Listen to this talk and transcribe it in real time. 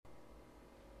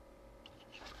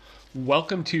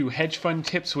Welcome to Hedge Fund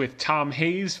Tips with Tom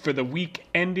Hayes for the week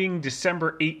ending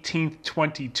December 18th,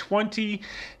 2020.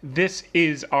 This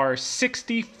is our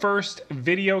 61st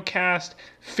video cast,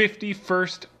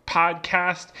 51st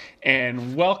podcast,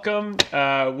 and welcome.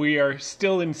 We are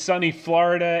still in sunny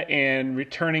Florida and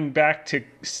returning back to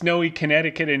snowy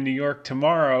Connecticut and New York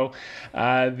tomorrow.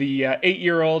 The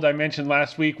 8-year-old I mentioned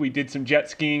last week, we did some jet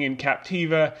skiing in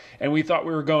Captiva, and we thought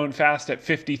we were going fast at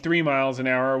 53 miles an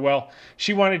hour. Well,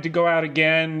 she wanted to go out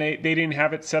again. They didn't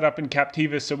have it set up in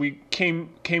Captiva, so we came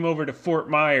over to Fort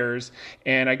Myers,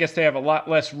 and I guess they have a lot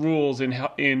less rules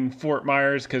in Fort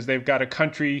Myers because they've got a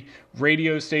country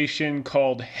radio station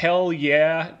called Hell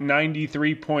Yeah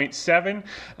 93.7.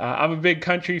 I'm a big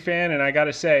country fan, and I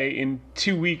gotta say, in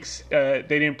 2 weeks, they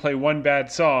didn't play one bad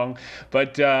song.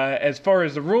 But as far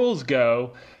as the rules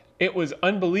go, it was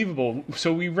unbelievable.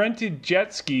 So we rented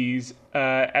jet skis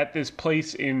at this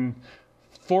place in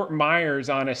Fort Myers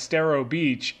on Estero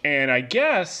Beach, and I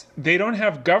guess they don't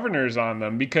have governors on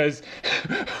them because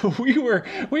we were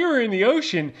in the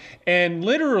ocean and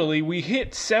literally we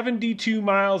hit 72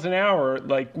 miles an hour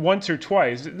like once or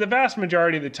twice. The vast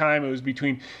majority of the time it was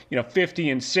between 50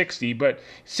 and 60, but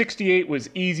 68 was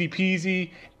easy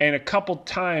peasy, and a couple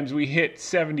times we hit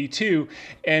 72.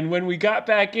 And when we got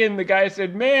back in, the guy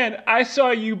said, "Man, I saw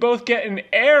you both getting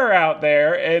air out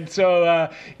there." And so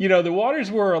the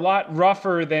waters were a lot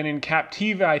rougher than in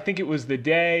Captiva. I think it was the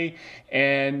day,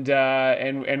 and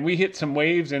we hit some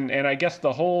waves, and I guess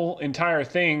the whole entire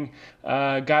thing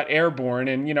got airborne.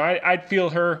 And I'd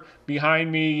feel her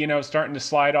behind me, starting to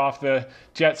slide off the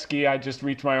jet ski. I just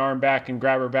reach my arm back and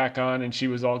grab her back on, and she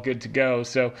was all good to go.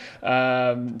 So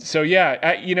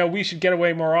we should get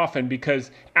away more often, because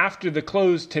after the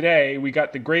close today, we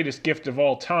got the greatest gift of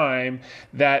all time,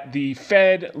 that the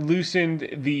Fed loosened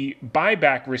the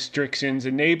buyback restrictions,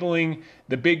 enabling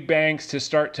the big banks to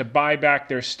start to buy back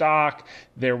their stock.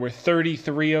 There were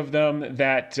 33 of them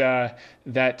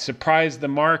that surprised the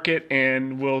market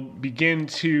and will begin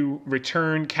to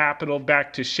return capital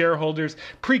back to shareholders.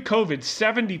 Pre-COVID,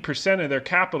 70% of their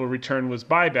capital return was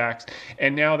buybacks,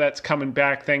 and now that's coming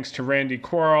back thanks to Randy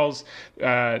Quarles.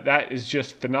 That is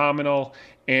just phenomenal.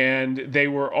 And they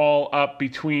were all up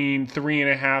between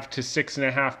 3.5% to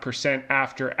 6.5%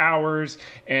 after hours.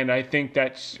 And I think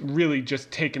that's really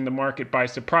just taken the market by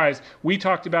surprise. We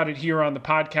talked about it here on the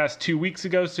podcast 2 weeks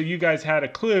ago, so you guys had a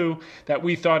clue that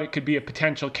we thought it could be a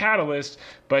potential catalyst.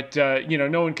 But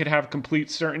no one could have complete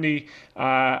certainty.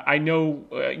 I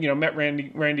met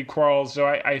Randy Quarles, so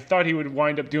I thought he would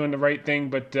wind up doing the right thing.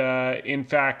 But in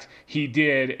fact, he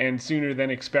did, and sooner than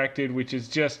expected, which is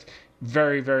just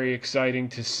very, very exciting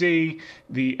to see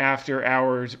the after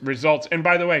hours results. And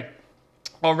by the way,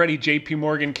 already JP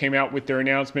Morgan came out with their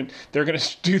announcement. They're going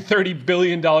to do $30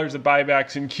 billion of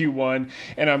buybacks in Q1,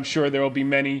 and I'm sure there will be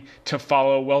many to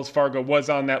follow. Wells Fargo was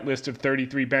on that list of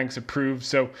 33 banks approved,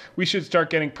 so we should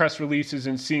start getting press releases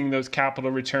and seeing those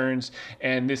capital returns,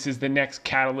 and this is the next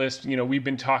catalyst. We've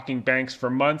been talking banks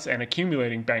for months and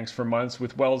accumulating banks for months,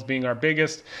 with Wells being our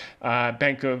biggest,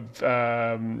 Bank of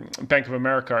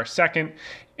America our second,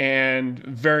 and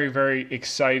very, very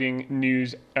exciting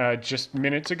news just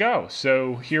minutes ago.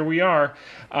 So here we are.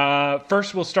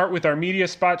 First, we'll start with our media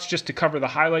spots just to cover the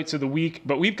highlights of the week,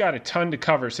 but we've got a ton to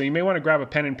cover, so you may want to grab a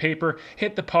pen and paper,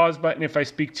 hit the pause button if I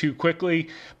speak too quickly,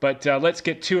 but let's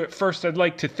get to it. First, I'd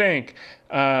like to thank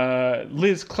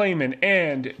Liz Clayman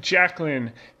and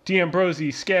Jacqueline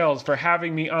D'Ambrosi Scales for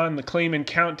having me on the Clayman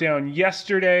Countdown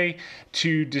yesterday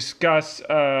to discuss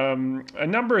a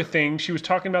number of things. She was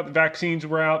talking about the vaccines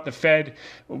were out. The Fed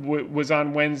was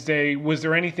on Wednesday. Was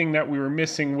there anything that we were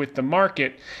missing with the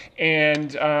market?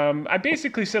 And I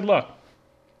basically said, look,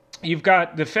 you've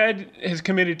got the Fed has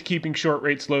committed to keeping short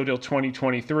rates low till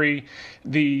 2023.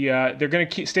 They're going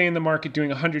to stay in the market doing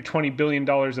 $120 billion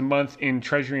a month in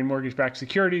Treasury and mortgage-backed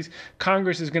securities.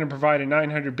 Congress is going to provide a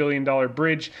 $900 billion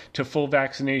bridge to full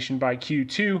vaccination by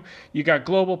Q2. You got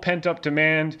global pent-up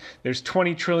demand. There's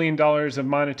 $20 trillion of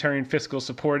monetary and fiscal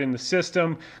support in the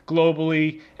system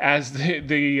globally. As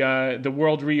the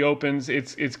world reopens,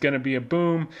 it's going to be a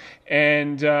boom.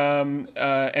 And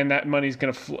that money's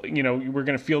going to, we're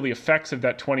going to feel the effects of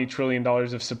that $20 trillion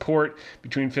of support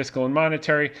between fiscal and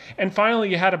monetary. And finally,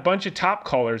 you had a bunch of top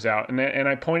callers out, and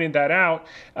I pointed that out,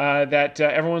 that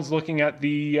everyone's looking at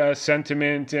the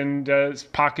sentiment and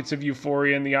pockets of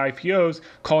euphoria in the IPOs,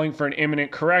 calling for an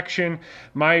imminent correction.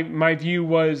 My view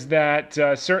was that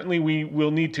certainly we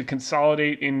will need to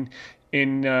consolidate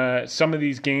in some of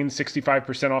these gains,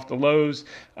 65% off the lows,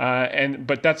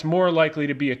 but that's more likely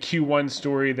to be a Q1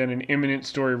 story than an imminent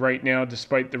story right now,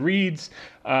 despite the reads.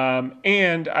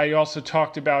 And I also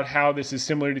talked about how this is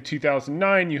similar to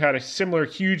 2009. You had a similar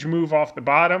huge move off the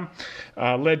bottom,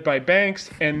 led by banks,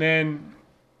 and then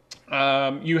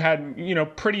you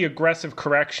had, pretty aggressive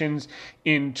corrections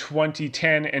in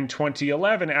 2010 and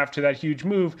 2011 after that huge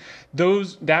move.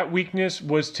 That weakness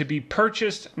was to be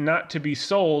purchased, not to be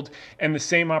sold, and the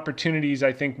same opportunities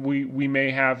I think we may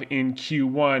have in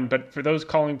Q1. But for those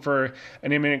calling for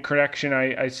an imminent correction,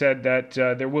 I said that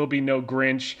there will be no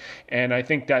Grinch, and I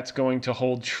think that's going to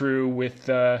hold true with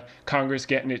Congress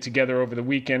getting it together over the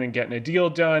weekend and getting a deal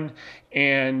done.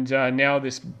 And now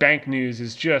this bank news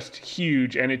is just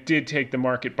huge, and it did take the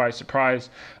market by surprise,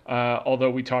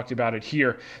 although we talked about it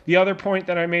here. The other point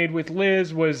that I made with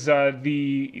Liz was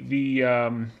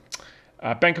the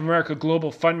Bank of America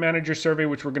Global Fund Manager Survey,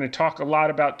 which we're going to talk a lot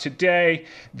about today.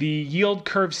 The yield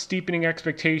curve steepening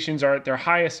expectations are at their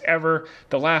highest ever.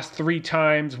 The last three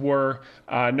times were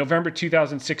November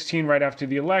 2016, right after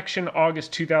the election,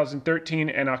 August 2013,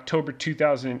 and October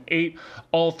 2008.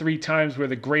 All three times were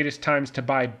the greatest times to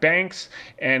buy banks,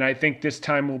 and I think this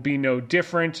time will be no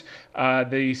different.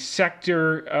 The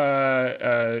sector,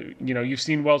 you've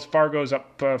seen Wells Fargo's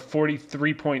up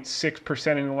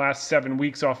 43.6% in the last 7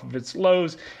 weeks off of its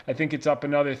lows. I think it's up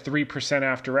another 3%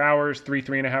 after hours,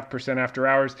 3.5% after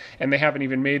hours, and they haven't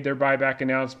even made their buyback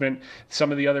announcement.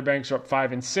 Some of the other banks are up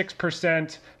 5 and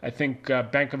 6%. I think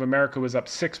Bank of America was up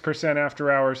 6%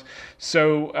 after hours.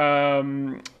 So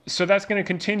that's going to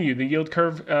continue. The yield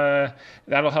curve,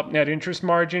 that'll help net interest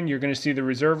margin. You're going to see the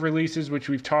reserve releases, which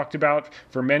we've talked about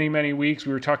for many, many weeks.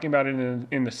 We were talking about it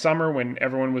in the summer when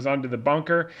everyone was under the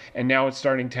bunker, and now it's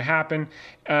starting to happen.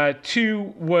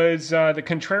 Two was the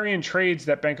contrarian trades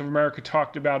that Bank of America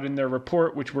talked about in their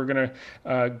report, which we're going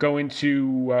to go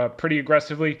into pretty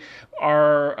aggressively,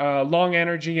 are long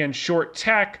energy and short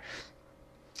tech.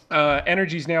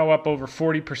 Energy's now up over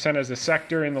 40% as a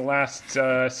sector in the last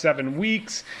 7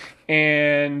 weeks.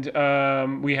 And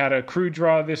we had a crude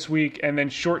draw this week. And then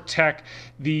short tech,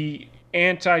 the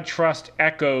antitrust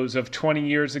echoes of 20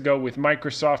 years ago with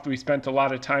Microsoft, we spent a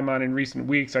lot of time on in recent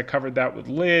weeks. I covered that with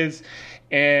Liz.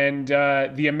 And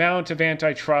the amount of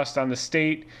antitrust on the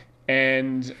state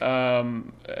and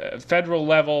federal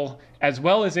level, as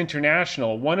well as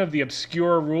international. One of the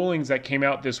obscure rulings that came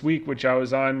out this week, which I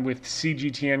was on with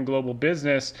CGTN Global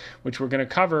Business, which we're going to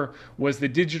cover, was the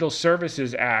Digital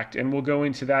Services Act, and we'll go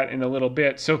into that in a little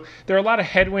bit. So there are a lot of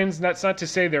headwinds, and that's not to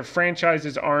say their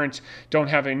franchises don't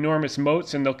have enormous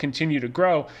moats and they'll continue to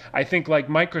grow. I think like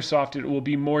Microsoft, it will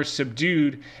be more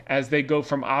subdued as they go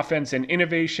from offense and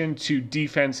innovation to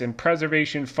defense and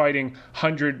preservation, fighting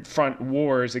 100-front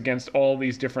wars against all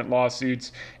these different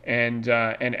lawsuits and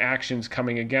actions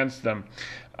coming against them.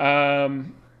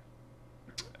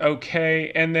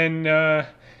 Okay, and then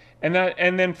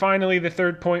finally the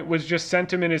third point was just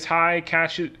sentiment is high,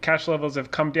 cash levels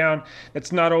have come down.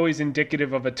 That's not always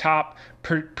indicative of a top,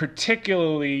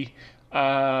 particularly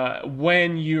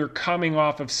when you're coming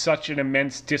off of such an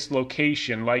immense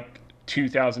dislocation like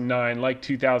 2009, like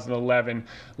 2011,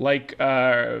 like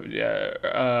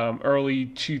early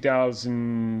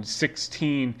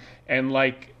 2016, and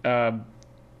like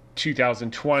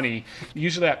 2020.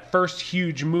 Usually that first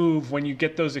huge move, when you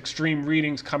get those extreme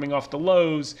readings coming off the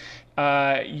lows,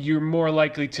 you're more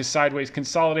likely to sideways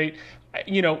consolidate.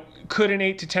 Could an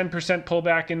 8 to 10%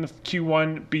 pullback in the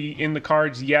Q1 be in the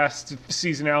cards? Yes,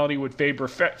 seasonality would favor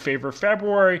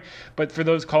February, but for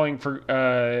those calling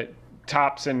for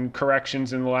tops and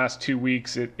corrections in the last 2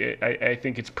 weeks, I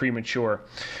think it's premature.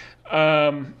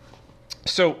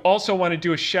 So also want to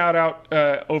do a shout out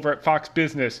over at Fox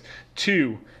Business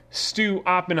to Stu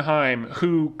Oppenheim,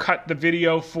 who cut the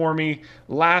video for me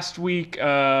last week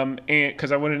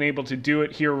because I wasn't able to do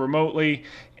it here remotely.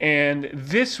 And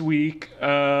this week,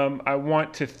 I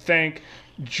want to thank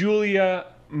Julia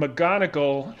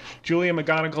McGonigal. Julia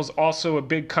McGonigal's also a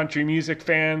big country music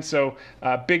fan, so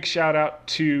big shout out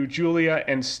to Julia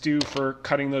and Stu for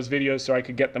cutting those videos so I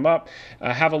could get them up.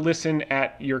 Have a listen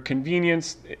at your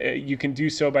convenience. You can do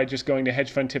so by just going to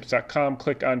hedgefundtips.com,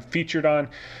 click on Featured On.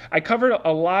 I cover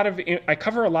a lot of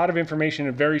information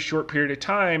in a very short period of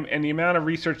time, and the amount of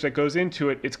research that goes into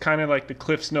it, it's kind of like the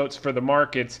Cliff's Notes for the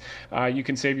markets. You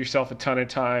can save yourself a ton of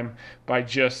time by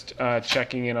just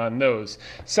checking in on those.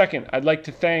 Second, I'd like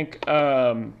to thank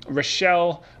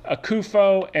Rochelle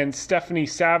Akufo and Stephanie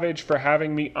Savage for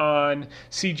having me on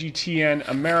CGTN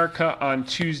America on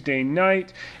Tuesday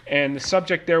night. And the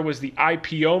subject there was the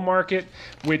IPO market,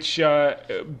 which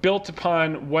built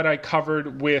upon what I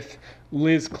covered with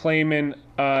Liz Clayman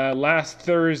last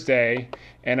Thursday.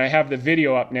 And I have the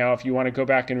video up now if you want to go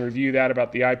back and review that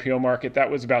about the IPO market.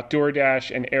 That was about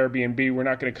DoorDash and Airbnb. We're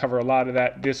not going to cover a lot of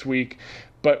that this week.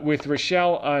 But with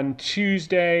Rochelle on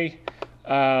Tuesday,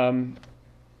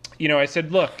 I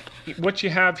said, look, what you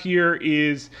have here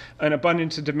is an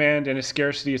abundance of demand and a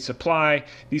scarcity of supply.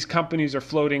 These companies are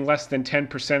floating less than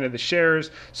 10% of the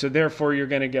shares, so therefore you're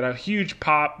going to get a huge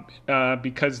pop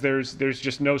because there's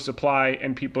just no supply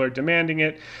and people are demanding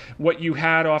it. What you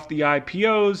had off the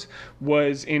IPOs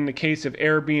was, in the case of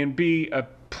Airbnb, a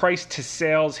price to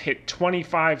sales hit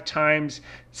 25 times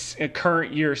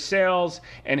current year sales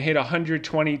and hit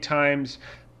 120 times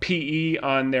PE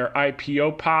on their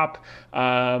IPO pop.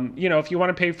 If you want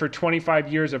to pay for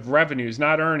 25 years of revenues,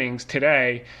 not earnings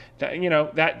today,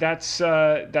 that's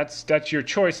your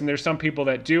choice. And there's some people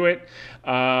that do it.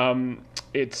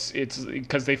 It's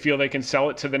because they feel they can sell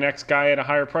it to the next guy at a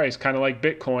higher price, kind of like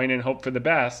Bitcoin, and hope for the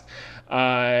best.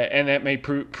 And that may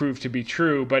prove to be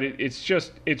true, but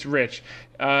it's rich.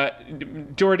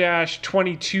 DoorDash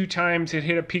 22 times it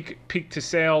hit a peak to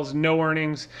sales, no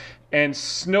earnings. And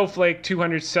Snowflake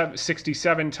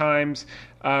 267 times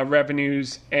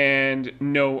revenues and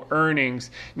no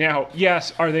earnings. Now,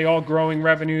 yes, are they all growing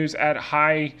revenues at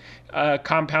high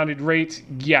compounded rates?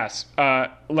 Yes.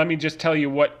 Let me just tell you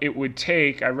what it would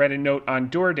take. I read a note on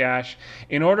DoorDash.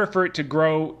 In order for it to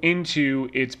grow into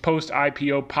its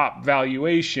post-IPO pop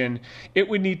valuation, it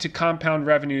would need to compound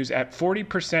revenues at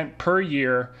 40% per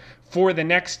year for the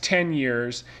next 10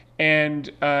 years and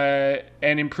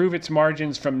improve its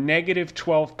margins from negative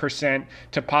 12%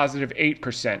 to positive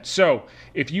 8%. So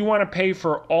if you want to pay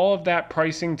for all of that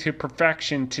pricing to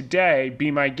perfection today, be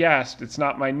my guest. It's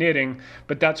not my knitting,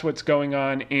 but that's what's going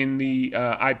on in the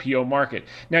IPO market.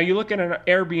 Now you look at an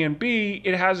Airbnb,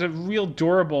 it has a real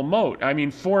durable moat. I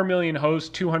mean, 4 million hosts,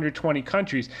 220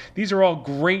 countries. These are all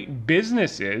great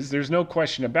businesses. There's no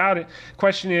question about it.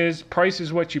 Question is, price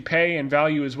is what you pay and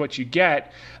value is what you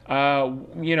get.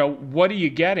 What are you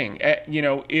getting?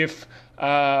 If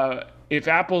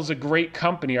Apple's a great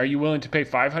company, are you willing to pay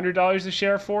 $500 a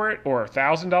share for it or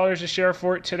 $1,000 a share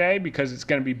for it today because it's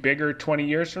going to be bigger 20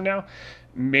 years from now?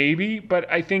 Maybe, but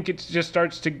I think it just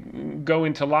starts to go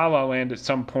into la-la land at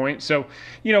some point. So,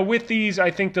 with these,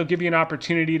 I think they'll give you an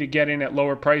opportunity to get in at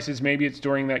lower prices. Maybe it's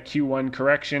during that Q1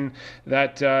 correction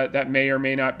that may or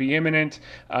may not be imminent.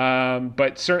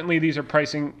 But certainly these are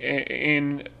pricing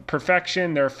in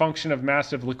perfection. They're a function of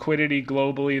massive liquidity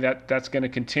globally. That's going to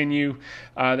continue.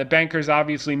 The bankers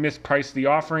obviously mispriced the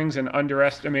offerings and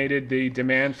underestimated the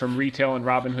demand from retail and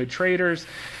Robinhood traders.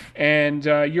 And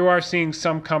you are seeing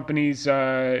some companies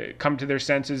come to their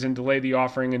senses and delay the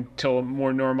offering until a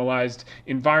more normalized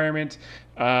environment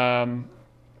because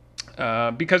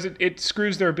it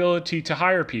screws their ability to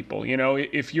hire people.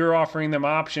 If you're offering them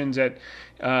options at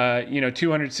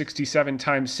 267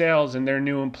 times sales and their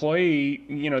new employee,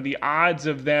 the odds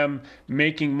of them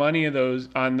making money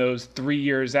on those 3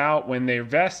 years out when they're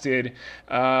vested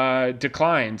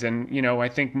declines. And, I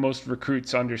think most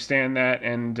recruits understand that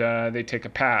and they take a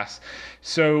pass.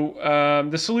 So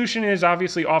the solution is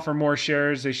obviously offer more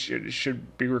shares. They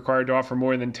should be required to offer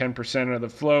more than 10% of the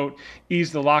float,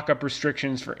 ease the lockup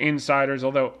restrictions for insiders,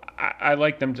 although I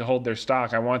like them to hold their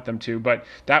stock. I want them to, but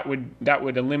that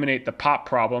would eliminate the pop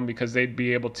problem because they'd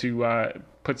be able to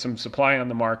put some supply on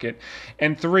the market.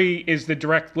 And 3 is the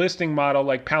direct listing model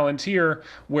like Palantir,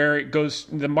 where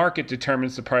the market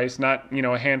determines the price, not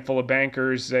a handful of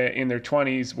bankers in their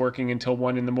 20s working until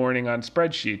 1 a.m. on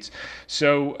spreadsheets.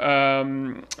 So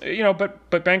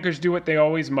but bankers do what they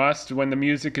always must. When the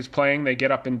music is playing, they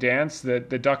get up and dance. The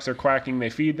ducks are quacking, they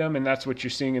feed them, and that's what you're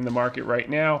seeing in the market right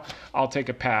now. I'll take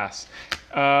a pass.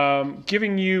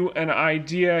 Giving you an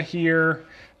idea here.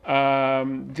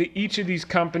 Each of these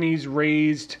companies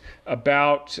raised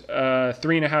about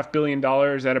 $3.5 billion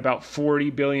at about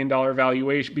 $40 billion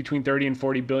valuation, between $30 and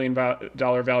 $40 billion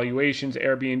valuations,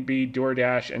 Airbnb,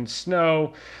 DoorDash, and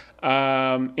Snow.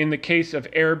 In the case of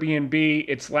Airbnb,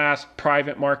 its last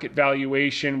private market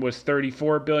valuation was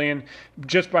 $34 billion.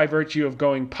 Just by virtue of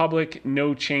going public,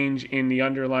 no change in the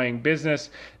underlying business.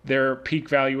 Their peak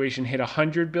valuation hit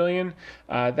 $100 billion.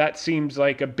 That seems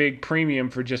like a big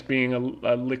premium for just being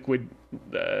a liquid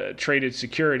traded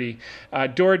security.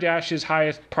 DoorDash's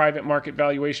highest private market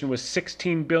valuation was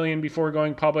 $16 billion before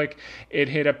going public. It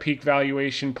hit a peak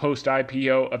valuation post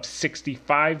IPO of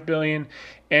 $65 billion,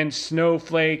 and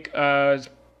Snowflake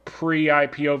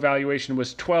pre-IPO valuation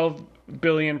was $12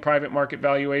 billion private market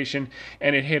valuation,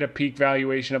 and it hit a peak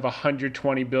valuation of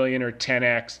 $120 billion, or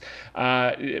 10x.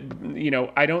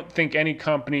 I don't think any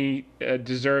company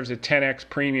deserves a 10x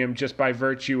premium just by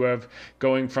virtue of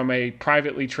going from a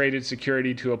privately traded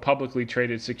security to a publicly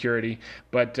traded security.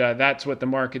 But that's what the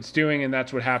market's doing, and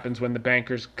that's what happens when the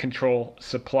bankers control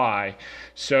supply.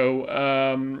 So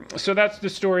that's the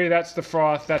story. That's the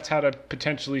froth. That's how to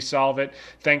potentially solve it.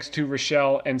 Thanks to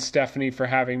Rochelle and Stephanie for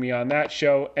having me on that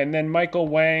show. And then Michael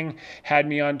Wang had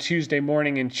me on Tuesday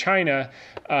morning in China.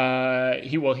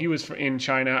 He was in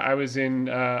China. I was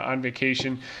on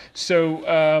vacation.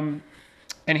 So.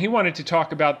 And he wanted to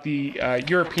talk about the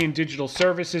European Digital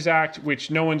Services Act,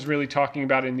 which no one's really talking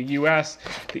about in the U.S.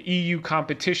 The EU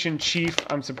competition chief,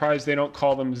 I'm surprised they don't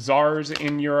call them czars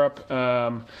in Europe.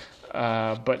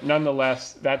 But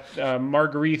nonetheless, that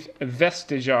Margrethe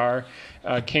Vestager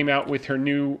came out with her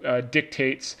new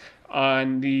dictates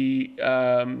on the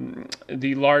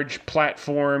large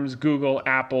platforms. Google,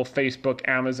 Apple, Facebook,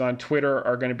 Amazon, Twitter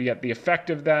are going to be at the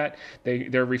effect of that.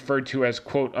 They're referred to as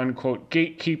quote unquote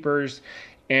gatekeepers.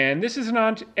 And this is an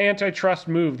antitrust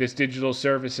move, this Digital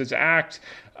Services Act.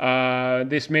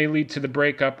 This may lead to the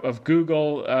breakup of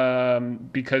Google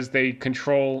because they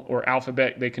control, or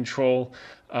Alphabet, they control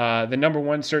the number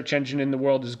one search engine in the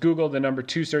world is Google. The number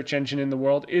two search engine in the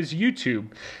world is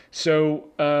YouTube. So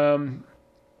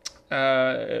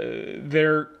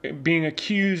they're being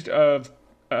accused of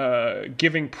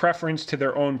giving preference to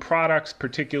their own products,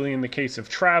 particularly in the case of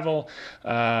travel.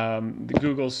 The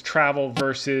Google's travel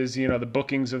versus, the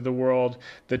bookings of the world,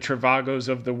 the Trivagos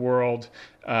of the world,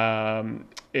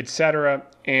 etc.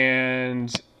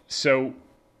 And so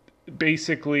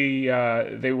basically,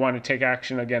 they want to take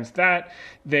action against that.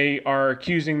 They are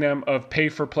accusing them of pay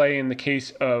for play in the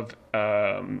case of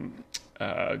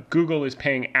Google is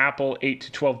paying Apple $8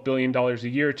 to $12 billion a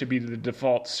year to be the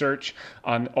default search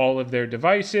on all of their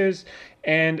devices,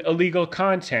 and illegal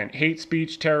content, hate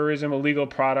speech, terrorism, illegal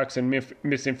products, and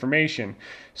misinformation.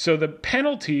 So the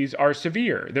penalties are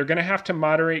severe. They're going to have to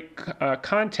moderate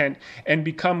content and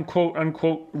become, quote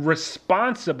unquote,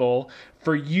 responsible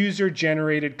for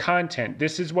user-generated content.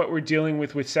 This is what we're dealing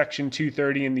with Section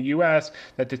 230 in the U.S.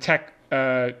 that the tech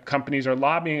companies are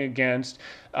lobbying against.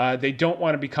 They don't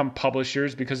want to become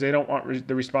publishers because they don't want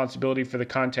the responsibility for the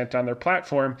content on their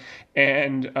platform.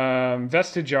 And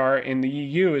Vestager in the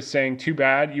EU is saying, too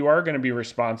bad, you are going to be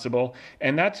responsible.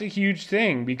 And that's a huge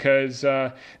thing because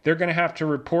they're going to have to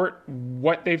report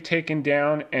what they've taken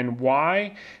down and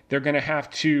why. They're going to have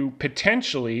to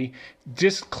potentially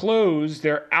disclose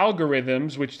their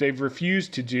algorithms, which they've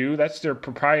refused to do. That's their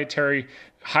proprietary,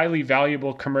 highly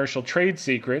valuable commercial trade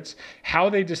secrets, how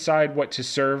they decide what to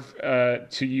serve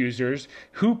to users,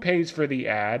 who pays for the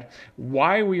ad,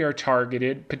 why we are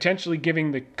targeted, potentially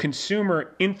giving the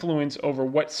consumer influence over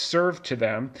what's served to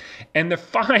them. And the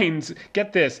fines,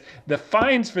 get this, the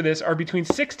fines for this are between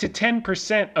 6 to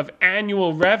 10% of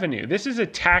annual revenue. This is a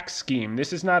tax scheme.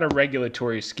 This is not a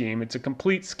regulatory scheme. It's a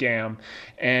complete scam.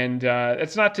 And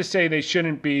that's not to say they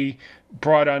shouldn't be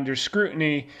brought under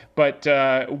scrutiny, but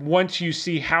once you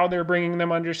see how they're bringing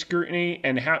them under scrutiny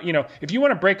and how, if you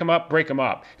want to break them up, break them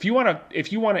up. If you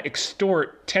want to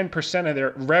extort 10% of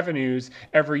their revenues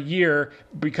every year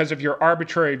because of your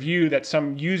arbitrary view that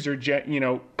some user,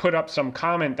 put up some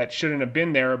comment that shouldn't have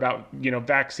been there about,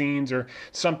 vaccines or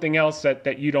something else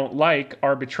that you don't like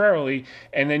arbitrarily,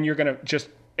 and then you're going to just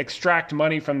extract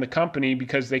money from the company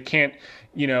because they can't,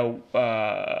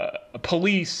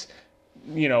 police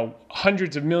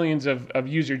hundreds of millions of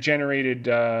user-generated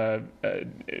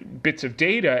bits of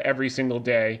data every single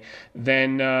day,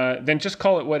 then just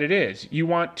call it what it is. You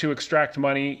want to extract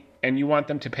money and you want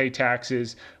them to pay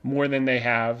taxes more than they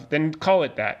have, then call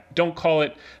it that. Don't call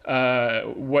it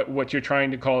what you're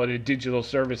trying to call it, a Digital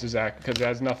Services Act, because it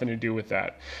has nothing to do with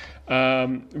that.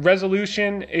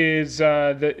 Resolution is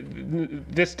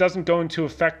this doesn't go into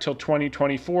effect till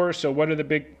 2024. So what are the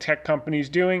big tech companies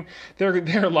doing?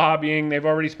 They're lobbying. They've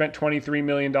already spent $23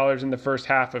 million in the first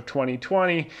half of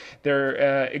 2020.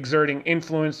 They're exerting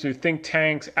influence through think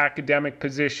tanks, academic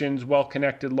positions,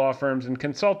 well-connected law firms, and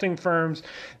consulting firms.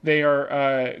 They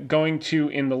are going to,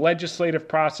 in the legislative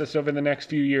process over the next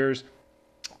few years,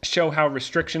 show how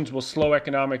restrictions will slow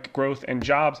economic growth and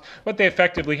jobs. What they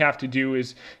effectively have to do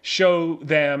is show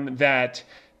them that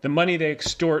the money they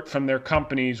extort from their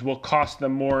companies will cost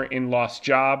them more in lost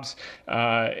jobs,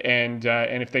 and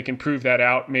if they can prove that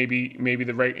out, maybe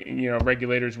the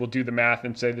regulators will do the math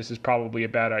and say this is probably a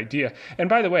bad idea. And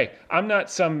by the way, I'm not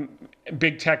some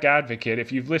big tech advocate.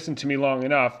 If you've listened to me long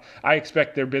enough, I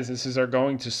expect their businesses are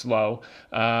going to slow,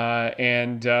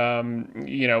 and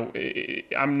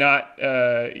I'm not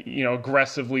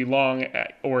aggressively long,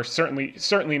 or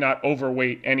certainly not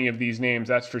overweight any of these names.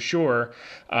 That's for sure.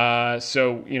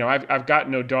 So I've got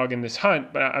no dog in this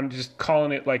hunt, but I'm just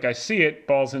calling it like I see it,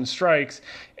 balls and strikes.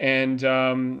 And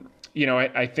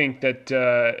I think that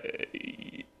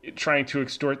trying to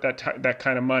extort that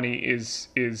kind of money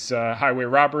is highway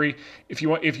robbery. If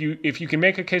you can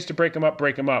make a case to break them up,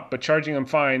 break them up. But charging them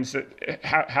fines,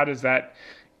 how does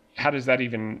that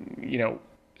even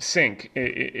sink?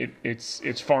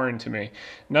 It's foreign to me.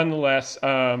 Nonetheless.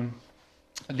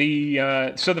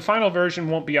 So the final version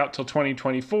won't be out till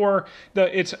 2024.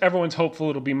 Everyone's hopeful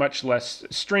it'll be much less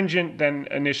stringent than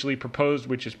initially proposed,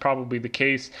 which is probably the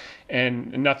case,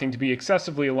 and nothing to be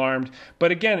excessively alarmed.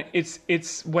 But again,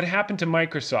 it's what happened to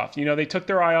Microsoft. They took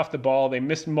their eye off the ball. They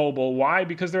missed mobile. Why?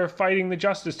 Because they were fighting the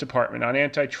Justice Department on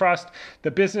antitrust.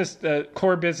 The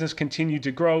core business continued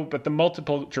to grow, but the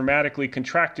multiple dramatically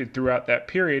contracted throughout that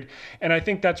period. And I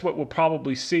think that's what we'll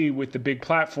probably see with the big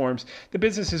platforms. The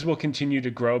businesses will continue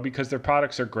to grow because their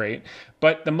products are great,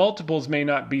 but the multiples may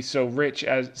not be so rich,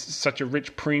 as such a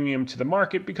rich premium to the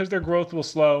market, because their growth will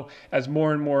slow as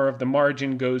more and more of the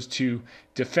margin goes to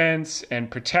defense and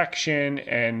protection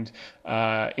and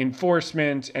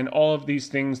enforcement and all of these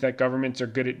things that governments are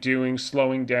good at doing,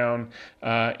 slowing down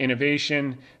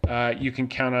innovation. You can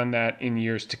count on that in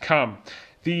years to come.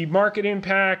 The market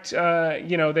impact,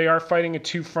 they are fighting a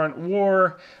two-front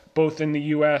war, both in the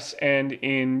U.S. and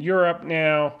in Europe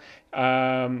now.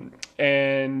 And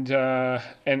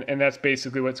that's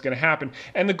basically what's going to happen.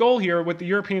 And the goal here, what the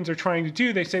Europeans are trying to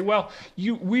do, they say, well,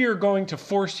 we are going to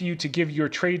force you to give your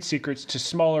trade secrets to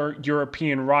smaller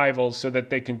European rivals so that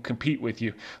they can compete with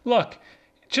you. Look,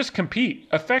 just compete.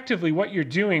 Effectively, what you're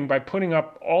doing by putting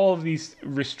up all of these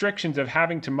restrictions of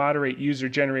having to moderate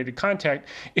user-generated content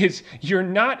is you're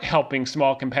not helping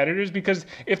small competitors, because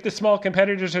if the small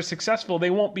competitors are successful,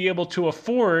 they won't be able to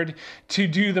afford to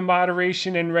do the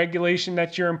moderation and regulation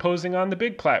that you're imposing on the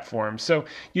big platforms. So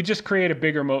you just create a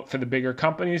bigger moat for the bigger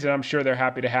companies, and I'm sure they're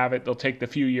happy to have it. They'll take the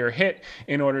few-year hit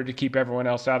in order to keep everyone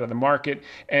else out of the market,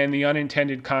 and the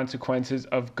unintended consequences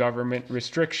of government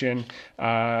restriction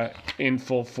in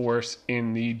full force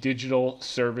in the Digital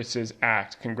Services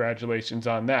Act. Congratulations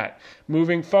on that.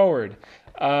 Moving forward,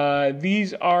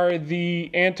 these are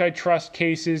the antitrust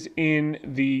cases in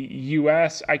the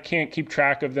U.S. I can't keep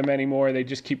track of them anymore. They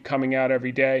just keep coming out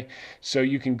every day. So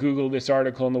you can Google this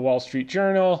article in the Wall Street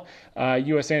Journal,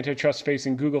 U.S. antitrust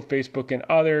facing Google, Facebook, and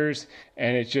others.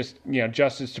 And it's just,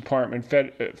 Justice Department,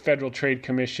 Federal Trade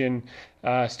Commission,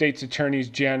 States Attorneys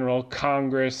General,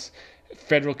 Congress,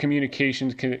 Federal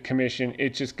Communications Commission.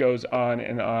 It just goes on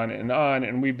and on and on.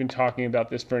 And we've been talking about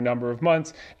this for a number of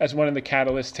months as one of the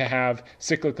catalysts to have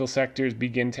cyclical sectors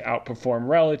begin to outperform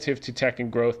relative to tech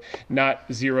and growth, not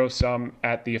zero sum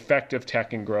at the effect of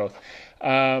tech and growth.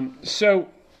 So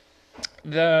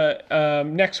the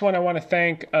next one I want to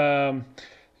thank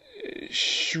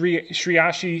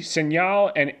Shreyashi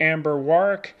Senyal and Amber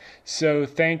Warwick. So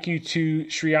thank you to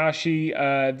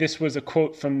Shreyashi. This was a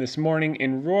quote from this morning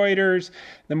in Reuters.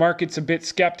 The market's a bit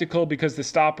skeptical because the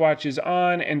stopwatch is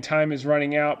on and time is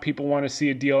running out. People want to see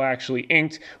a deal actually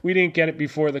inked. We didn't get it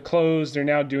before the close. They're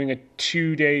now doing a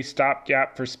 2-day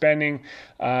stopgap for spending.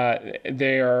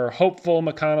 They are hopeful,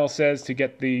 McConnell says, to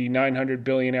get the $900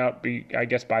 billion out, I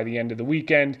guess, by the end of the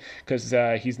weekend, because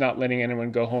he's not letting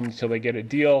anyone go home until they get a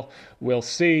deal. We'll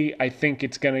see. I think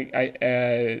it's gonna get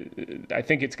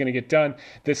done.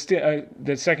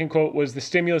 The second quote was, the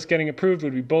stimulus getting approved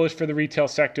would be bullish for the retail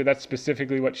sector. That's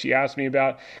specifically what she asked me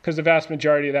about, because the vast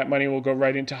majority of that money will go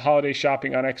right into holiday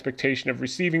shopping on expectation of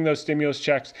receiving those stimulus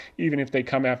checks, even if they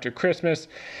come after Christmas.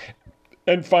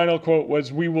 And final quote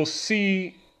was,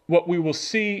 what we will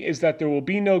see is that there will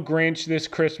be no Grinch this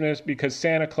Christmas because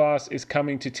Santa Claus is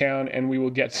coming to town and we will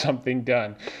get something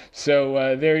done.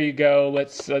 So there you go.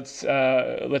 Let's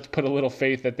put a little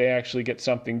faith that they actually get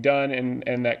something done,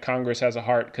 and that Congress has a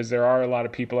heart, because there are a lot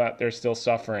of people out there still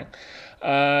suffering.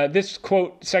 This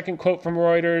quote, second quote from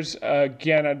Reuters,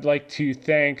 again, I'd like to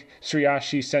thank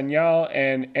Shreyashi Senyal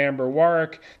and Amber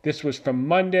Warwick. This was from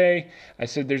Monday. I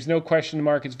said, there's no question the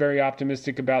market's very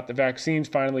optimistic about the vaccines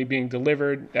finally being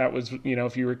delivered. That was,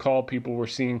 if you recall, people were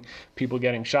seeing people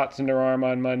getting shots in their arm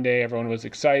on Monday. Everyone was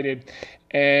excited.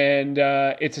 And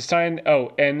it's a sign.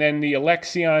 Oh, and then the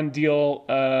Alexion deal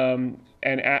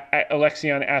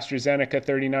Alexion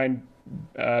AstraZeneca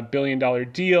 $39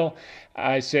 billion deal.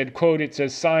 I said, quote, it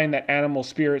says, sign that animal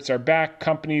spirits are back.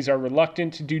 Companies are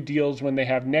reluctant to do deals when they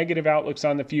have negative outlooks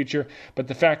on the future, but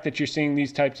the fact that you're seeing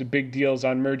these types of big deals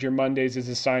on Merger Mondays is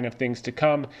a sign of things to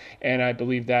come, and I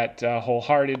believe that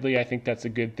wholeheartedly. I think that's a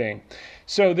good thing.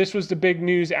 So this was the big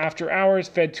news after hours.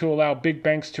 Fed to allow big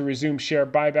banks to resume share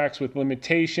buybacks with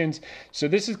limitations. So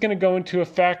this is going to go into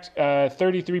effect.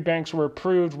 33 banks were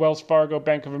approved. Wells Fargo,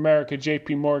 Bank of America,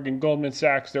 JP Morgan, Goldman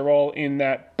Sachs, they're all in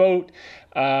that boat.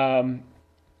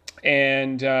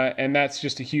 And that's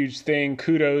just a huge thing.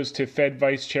 Kudos to Fed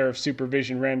Vice Chair of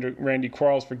Supervision, Randy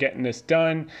Quarles, for getting this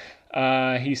done.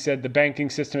 He said the banking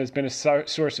system has been a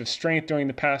source of strength during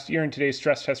the past year, and today's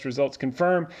stress test results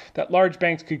confirm that large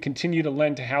banks could continue to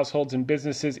lend to households and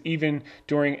businesses even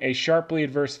during a sharply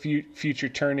adverse future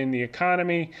turn in the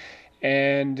economy.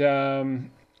 And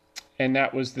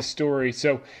that was the story.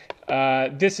 So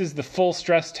this is the full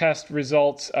stress test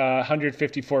results,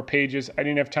 154 pages. I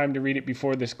didn't have time to read it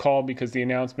before this call because the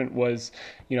announcement was,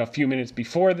 a few minutes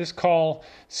before this call.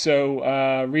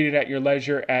 So read it at your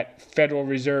leisure at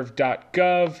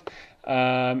federalreserve.gov.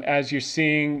 As you're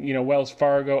seeing, Wells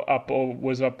Fargo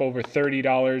was up over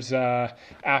 $30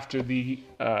 after the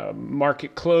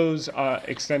market close,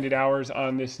 extended hours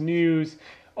on this news.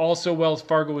 Also, Wells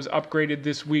Fargo was upgraded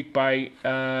this week by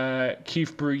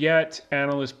Keefe Bruyette,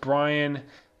 analyst Brian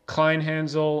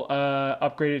Kleinhansel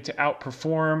upgraded to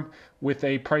outperform with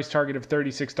a price target of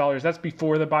 $36. That's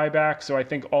before the buyback, so I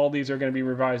think all these are going to be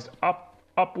revised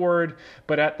upward.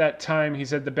 But at that time, he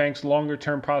said the bank's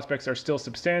longer-term prospects are still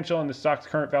substantial, and the stock's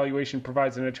current valuation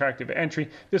provides an attractive entry.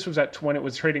 This was when it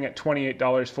was trading at $28,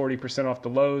 40% off the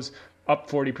lows, up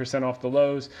 40% off the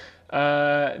lows.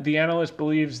 The analyst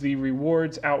believes the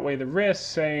rewards outweigh the risks,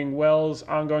 saying Wells'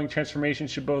 ongoing transformation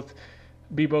should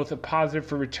be both a positive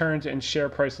for returns and share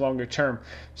price longer term.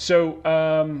 So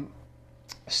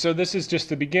this is just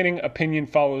the beginning. Opinion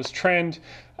follows trend.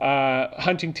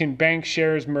 Huntington Bank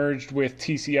shares merged with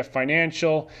TCF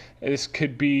Financial. This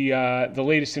could be the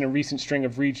latest in a recent string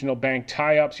of regional bank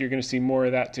tie-ups. You're going to see more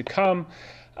of that to come.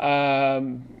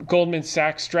 Goldman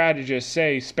Sachs strategists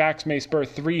say SPACs may spur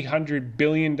 $300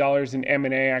 billion in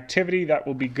M&A activity. That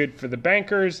will be good for the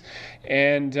bankers.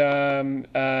 And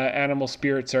animal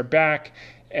spirits are back.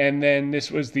 And then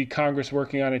this was the Congress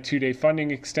working on a 2-day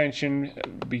funding extension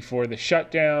before the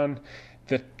shutdown.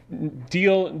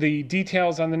 The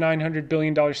details on the $900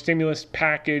 billion stimulus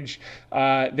package,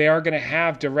 they are going to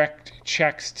have direct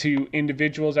checks to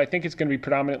individuals. I think it's going to be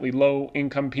predominantly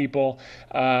low-income people,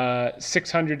 $600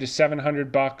 to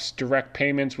 $700 direct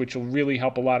payments, which will really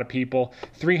help a lot of people.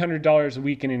 $300 a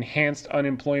week in enhanced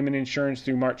unemployment insurance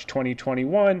through March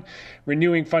 2021.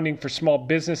 Renewing funding for small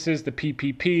businesses, the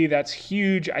PPP, that's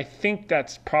huge. I think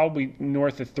that's probably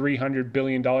north of $300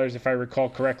 billion, if I recall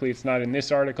correctly. It's not in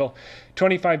this article.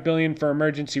 $25 billion for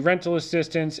emergency rental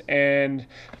assistance and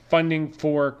funding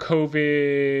for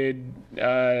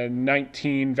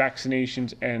COVID-19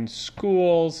 vaccinations and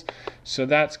schools. So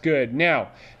that's good. Now,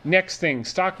 next thing,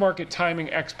 stock market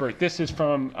timing expert. This is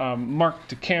from Mark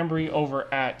DeCambry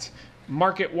over at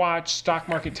Market Watch. Stock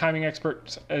market timing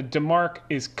expert DeMark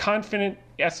is confident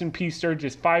S&P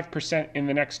surges 5% in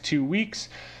the next 2 weeks.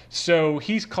 So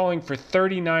he's calling for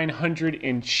 3,900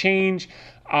 and change.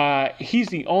 He's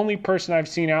the only person I've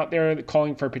seen out there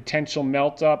calling for potential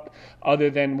melt up other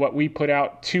than what we put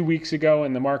out 2 weeks ago,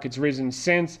 and the market's risen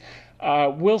since.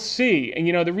 We'll see. And,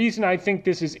 the reason I think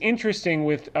this is interesting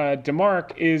with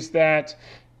DeMark is that,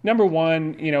 number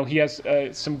one, he has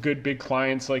some good big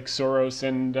clients like Soros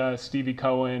and Stevie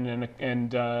Cohen,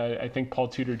 and I think Paul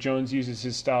Tudor Jones uses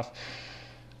his stuff.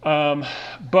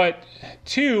 But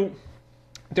two,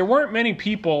 there weren't many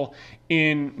people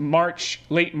in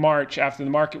late March, after the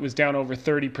market was down over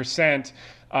 30%,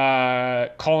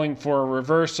 calling for a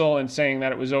reversal and saying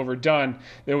that it was overdone.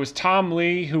 There was Tom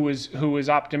Lee, who was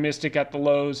optimistic at the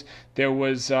lows. There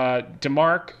was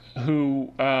DeMark,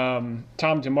 Tom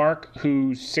DeMark,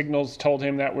 whose signals told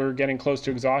him that we're getting close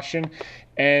to exhaustion.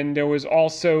 And there was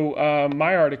also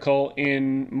my article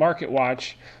in Market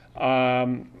Watch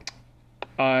on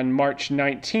March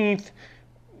 19th,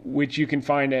 which you can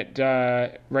find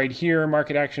at right here.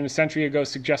 Market action a century ago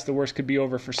suggests the worst could be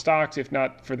over for stocks, if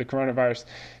not for the coronavirus.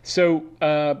 So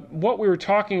what we were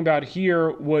talking about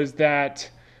here was that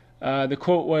the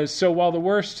quote was, so while the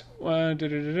worst...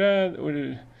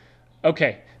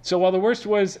 Okay, So while the worst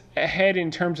was ahead in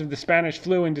terms of the Spanish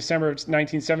flu in December of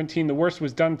 1917, the worst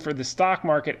was done for the stock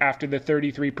market after the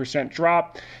 33%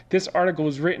 drop. This article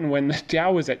was written when the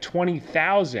Dow was at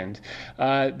 20,000.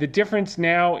 The difference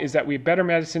now is that we have better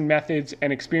medicine methods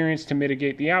and experience to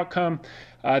mitigate the outcome.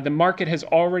 The market has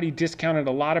already discounted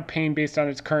a lot of pain based on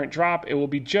its current drop. It will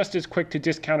be just as quick to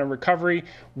discount a recovery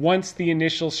once the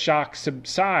initial shock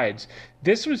subsides.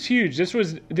 This was huge. This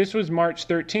was March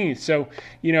 13th. So,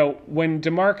 when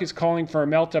DeMark is calling for a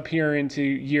melt up here into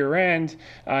year end,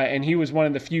 and he was one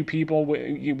of the few people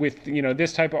with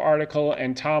this type of article,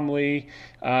 and Tom Lee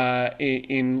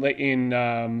in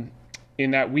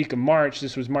that week of March,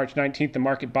 this was March 19th, the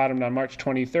market bottomed on March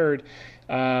 23rd.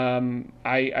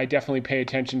 I definitely pay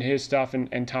attention to his stuff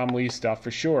and Tom Lee's stuff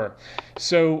for sure.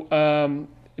 So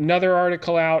another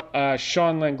article out,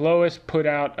 Sean Langlois put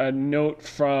out a note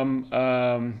from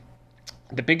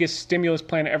the biggest stimulus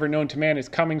plan ever known to man is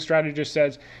coming. Strategist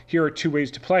says, here are 2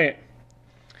 ways to play it.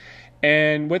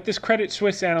 And what this Credit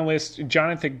Suisse analyst,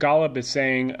 Jonathan Golub, is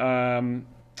saying,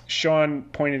 Sean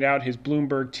pointed out his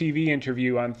Bloomberg TV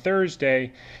interview on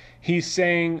Thursday. He's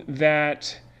saying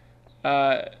that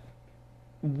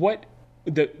what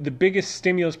the biggest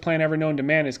stimulus plan ever known to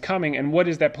man is coming. And what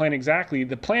is that plan exactly?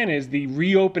 The plan is the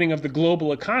reopening of the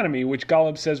global economy, which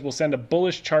Golub says will send a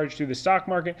bullish charge through the stock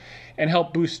market and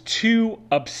help boost 2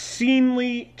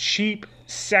 obscenely cheap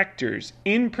sectors,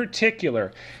 in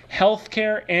particular,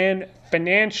 healthcare and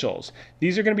financials.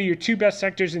 These are going to be your 2 best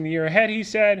sectors in the year ahead, he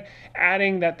said,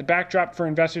 adding that the backdrop for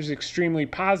investors is extremely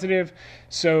positive.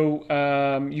 So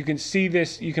you can see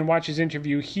this, you can watch his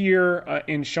interview here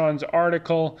in Sean's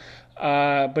article.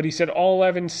 But he said all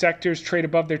 11 sectors trade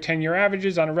above their 10-year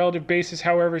averages on a relative basis.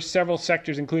 However, several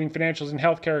sectors, including financials and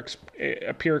healthcare,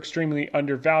 appear extremely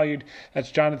undervalued.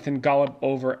 That's Jonathan Golub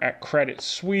over at Credit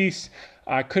Suisse.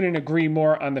 I couldn't agree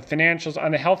more on the financials.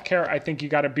 On the healthcare, I think you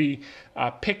got to be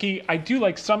picky. I do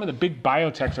like some of the big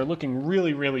biotechs are looking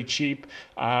really, really cheap,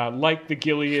 like the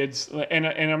Gileads.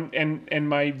 And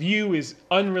my view is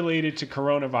unrelated to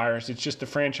coronavirus. It's just the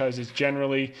franchises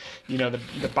generally, the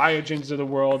Biogens of the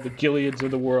world, the Gileads of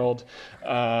the world,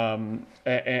 and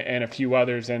a few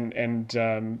others. And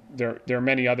there are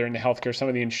many other in the healthcare. Some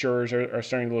of the insurers are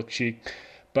starting to look cheap.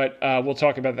 But we'll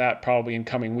talk about that probably in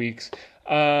coming weeks.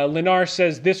 Lennar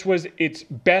says this was its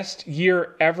best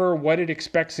year ever, what it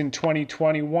expects in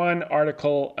 2021,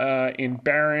 article in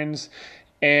Barron's.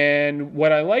 And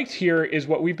what I liked here is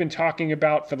what we've been talking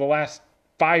about for the last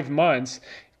 5 months,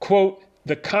 quote,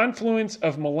 the confluence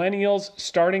of millennials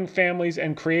starting families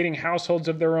and creating households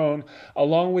of their own,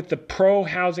 along with the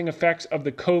pro-housing effects of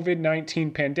the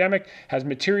COVID-19 pandemic, has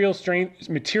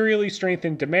materially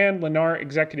strengthened demand, Lennar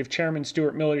Executive Chairman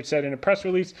Stuart Miller said in a press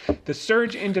release. The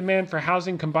surge in demand for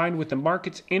housing, combined with the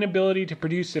market's inability to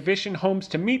produce sufficient homes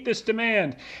to meet this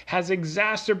demand, has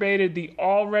exacerbated the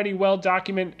already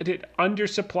well-documented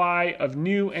undersupply of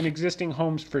new and existing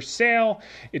homes for sale.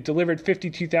 It delivered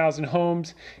 52,000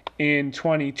 homes in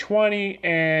 2020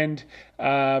 and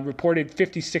reported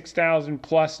 56,000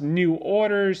 plus new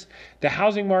orders. The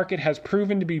housing market has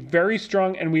proven to be very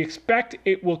strong, and we expect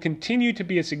it will continue to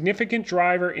be a significant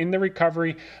driver in the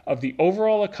recovery of the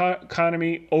overall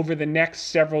economy over the next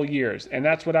several years. And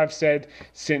that's what I've said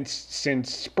since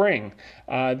spring.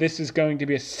 This is going to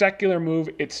be a secular move.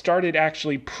 It started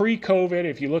actually pre-COVID,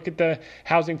 if you look at the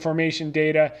housing formation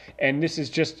data, and this is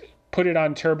just put it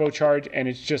on turbocharge, and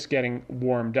it's just getting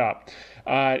warmed up.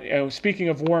 Speaking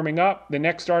of warming up, the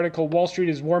next article, Wall Street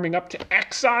is warming up to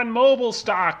ExxonMobil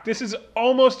stock. This is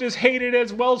almost as hated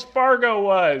as Wells Fargo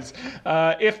was,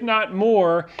 if not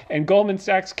more. And Goldman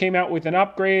Sachs came out with an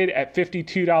upgrade at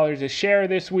 $52 a share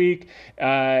this week.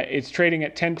 It's trading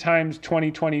at 10 times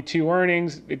 2022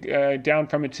 earnings, down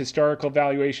from its historical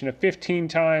valuation of 15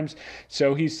 times.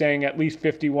 So he's saying at least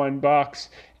 $51.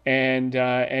 And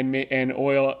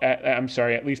oil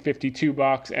at least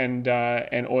 $52,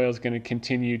 and oil is going to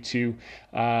continue to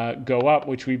go up,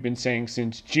 which we've been saying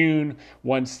since June.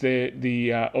 Once the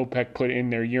OPEC put in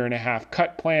their 1.5-year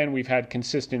cut plan, we've had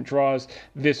consistent draws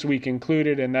this week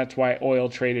included, and that's why oil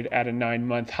traded at a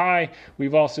 9-month high.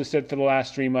 We've also said for the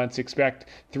last 3 months, expect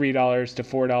 $3 to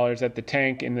 $4 at the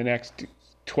tank in the next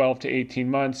 12 to 18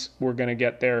 months. We're going to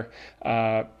get there.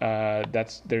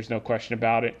 There's no question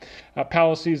about it.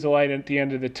 Powell sees the light at the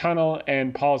end of the tunnel,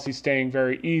 and policy staying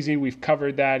very easy. We've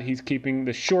covered that. He's keeping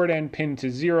the short end pinned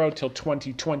to zero till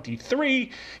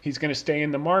 2023. He's going to stay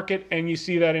in the market, and you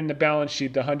see that in the balance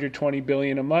sheet, the $120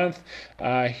 billion a month.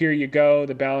 Here you go.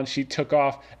 The balance sheet took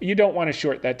off. You don't want to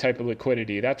short that type of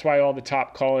liquidity. That's why all the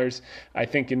top callers, I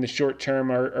think, in the short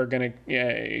term are going to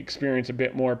experience a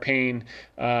bit more pain,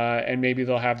 and maybe they'll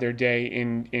they'll have their day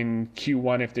in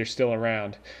Q1 if they're still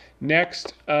around.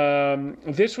 Next,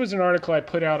 this was an article I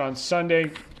put out on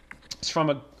Sunday. It's from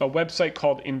a website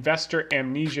called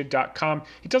investoramnesia.com.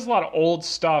 He does a lot of old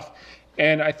stuff,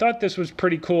 and I thought this was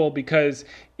pretty cool because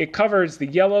it covers the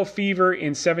yellow fever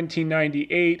in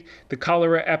 1798, the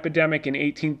cholera epidemic in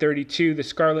 1832, the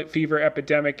scarlet fever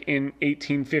epidemic in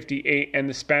 1858, and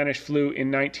the Spanish flu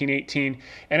in 1918.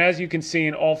 And as you can see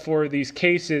in all four of these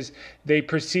cases, they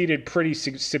preceded pretty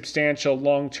substantial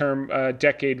long-term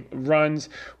decade runs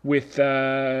with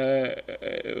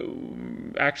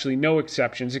actually no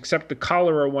exceptions, except the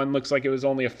cholera one looks like it was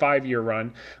only a 5-year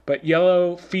run. But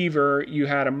yellow fever, you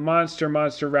had a monster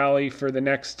rally for the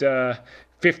next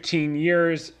 15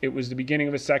 years. It was the beginning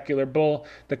of a secular bull.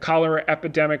 The cholera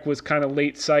epidemic was kind of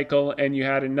late cycle, and you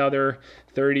had another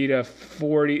 33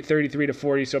 to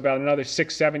 40, so about another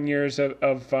 6-7 years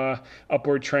of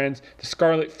upward trends. The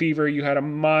scarlet fever, you had a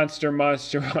monster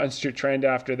trend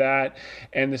after that,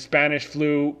 and the Spanish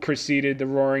flu preceded the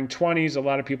roaring 20s. A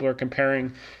lot of people are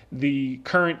comparing the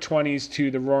current 20s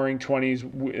to the roaring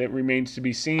 20s. It remains to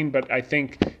be seen, but I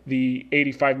think the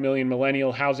 85 million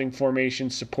millennial housing formation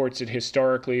supports it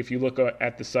historically if you look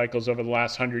at the cycles over the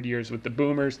last 100 years with the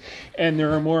boomers. And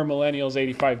there are more millennials,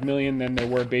 85 million, than there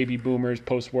were baby boomers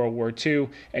post-World War II,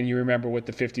 and you remember what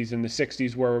the 50s and the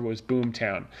 60s were, was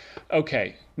boomtown.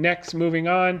 Okay, next, moving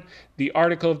on, the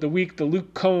article of the week, the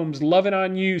Luke Combs Lovin'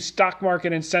 on You stock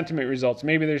market and sentiment results.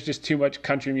 Maybe there's just too much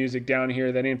country music down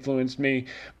here that influenced me,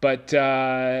 but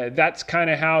that's kind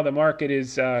of how the market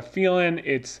is feeling.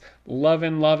 It's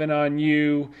lovin' on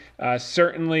you.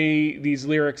 Certainly, these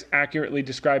lyrics accurately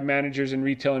describe managers and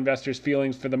retail investors'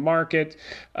 feelings for the market.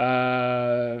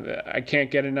 I can't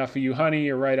get enough of you, honey.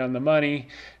 You're right on the money.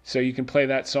 So you can play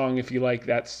that song if you like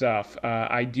that stuff.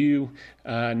 I do.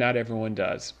 Not everyone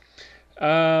does.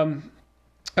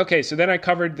 Okay, so then I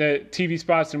covered the TV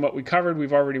spots and what we covered.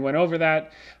 We've already went over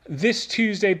that. This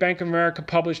Tuesday, Bank of America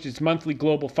published its monthly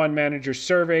Global Fund Manager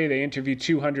Survey. They interviewed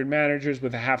 200 managers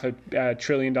with $500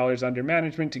 billion under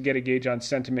management to get a gauge on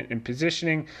sentiment and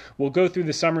positioning. We'll go through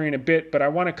the summary in a bit, but I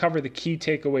want to cover the key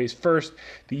takeaways first.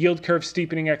 The yield curve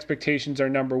steepening expectations are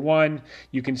number one.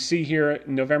 You can see here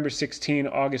November 16,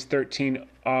 August 13,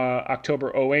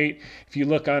 October 08. If you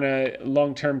look on a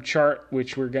long-term chart,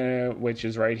 which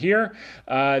is right here,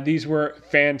 these were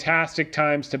fantastic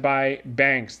times to buy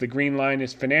banks. The green line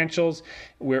is financials.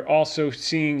 We're also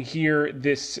seeing here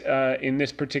this in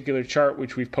this particular chart,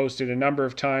 which we've posted a number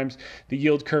of times, the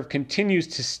yield curve continues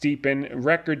to steepen,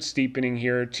 record steepening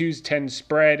here, 2-10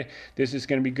 spread. This is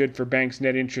going to be good for banks'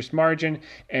 net interest margin.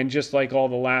 And just like all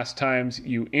the last times,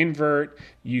 you invert,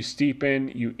 you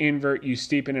steepen, you invert, you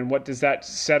steepen. And what does that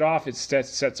set off? It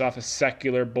sets off a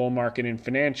secular bull market in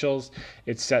financials.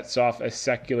 It sets off a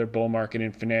secular bull market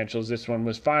in financials. This one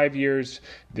was 5 years.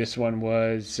 This one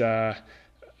was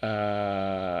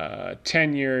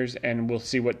 10 years, and we'll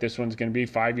see what this one's going to be.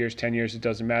 5 years, 10 years, it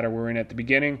doesn't matter. We're in at the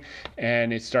beginning,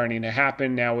 and it's starting to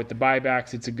happen now with the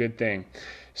buybacks. It's a good thing.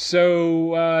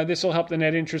 So this will help the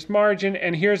net interest margin.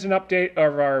 And here's an update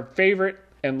of our favorite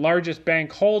and largest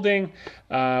bank holding,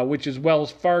 which is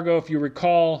Wells Fargo. If you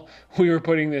recall, we were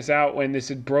putting this out when this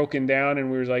had broken down,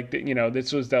 and we were like,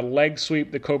 this was the leg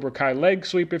sweep, the Cobra Kai leg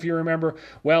sweep, if you remember.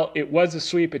 Well, it was a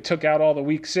sweep. It took out all the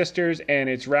weak sisters, and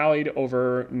it's rallied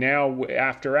over now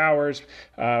after hours,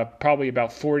 probably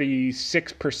about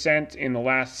 46% in the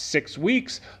last 6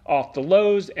 weeks off the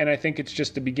lows, and I think it's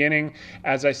just the beginning.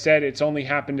 As I said, it's only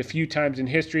happened a few times in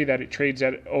history that it trades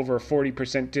at over a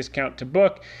 40% discount to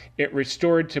book. It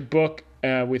restored to book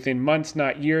within months,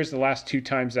 not years. The last 2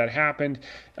 times that happened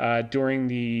during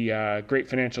the great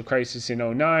financial crisis in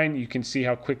 2009. You can see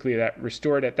how quickly that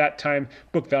restored. At that time,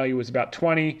 book value was about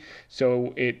 20,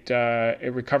 so it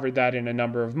recovered that in a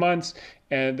number of months.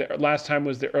 And the last time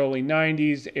was the early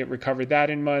 90s. It recovered that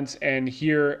in months. And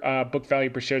here, book value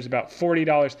per share is about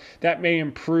 $40. That may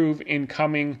improve in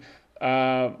coming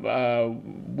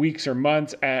weeks or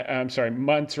months,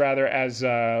 months rather, as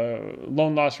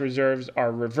loan loss reserves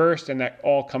are reversed, and that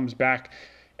all comes back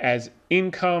as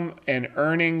income and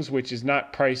earnings, which is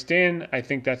not priced in. I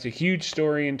think that's a huge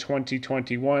story in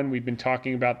 2021. We've been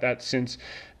talking about that since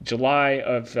July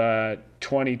of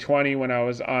 2020 when I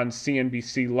was on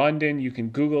CNBC London. You can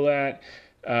Google that.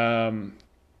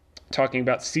 Talking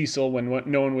about CECL when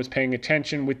no one was paying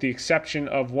attention, with the exception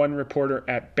of one reporter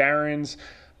at Barron's.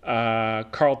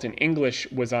 Carlton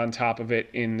English was on top of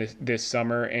it in this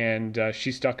summer, and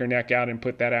she stuck her neck out and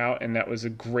put that out, and that was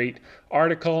a great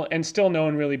article, and still no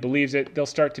one really believes it. They'll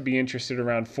start to be interested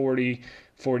around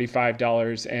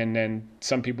 $45, and then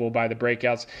some people will buy the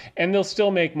breakouts, and they'll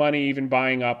still make money even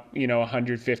buying up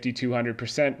 150,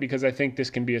 200%, because I think this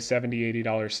can be a $70,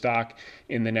 $80 stock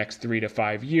in the next 3 to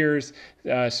 5 years,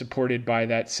 supported by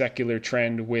that secular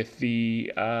trend with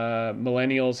the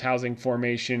millennials, housing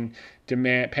formation,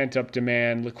 demand, pent-up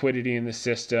demand, liquidity in the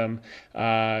system,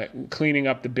 cleaning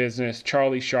up the business.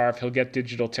 Charlie Scharf, he'll get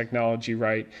digital technology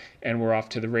right, and we're off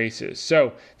to the races.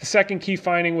 So the second key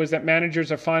finding was that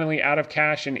managers are finally out of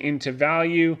cash and into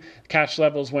value. Cash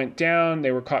levels went down.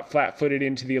 They were caught flat-footed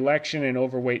into the election and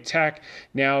overweight tech.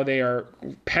 Now they are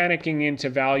panicking into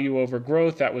value over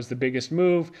growth. That was the biggest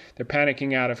move. They're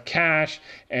panicking out of cash,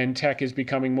 and tech is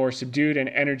becoming more subdued, and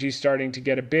energy starting to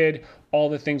get a bid. All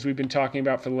the things we've been talking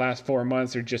about for the last 4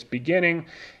 months are just beginning.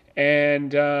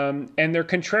 And their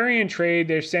contrarian trade,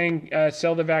 they're saying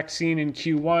sell the vaccine in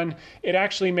Q1. It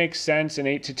actually makes sense. An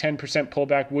 8 to 10%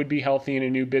 pullback would be healthy in a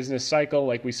new business cycle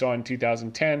like we saw in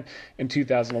 2010 and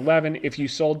 2011. If you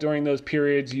sold during those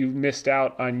periods, you missed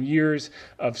out on years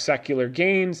of secular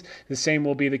gains. The same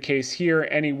will be the case here.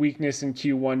 Any weakness in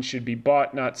Q1 should be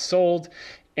bought, not sold.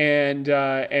 And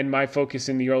my focus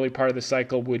in the early part of the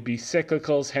cycle would be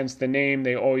cyclicals, hence the name.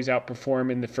 They always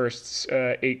outperform in the first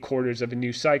 8 quarters of a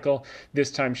new cycle.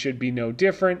 This time should be no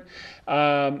different.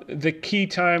 The key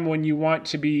time when you want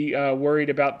to be worried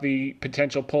about the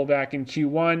potential pullback in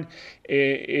Q1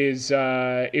 is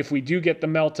if we do get the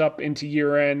melt up into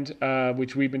year end,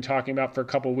 which we've been talking about for a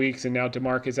couple weeks, and now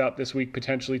DeMark is out this week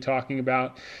potentially talking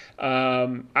about.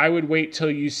 I would wait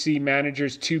till you see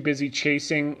managers too busy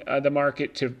chasing the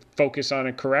market to focus on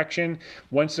a correction.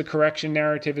 Once the correction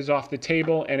narrative is off the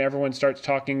table and everyone starts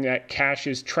talking that cash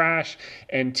is trash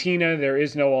and Tina, there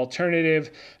is no alternative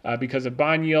because of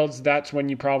bond yields, that's when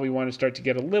you probably want to start to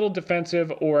get a little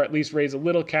defensive, or at least raise a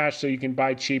little cash so you can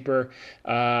buy cheaper,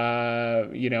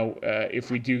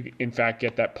 if we do in fact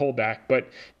get that pullback. But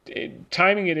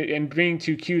timing it and being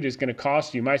too cute is going to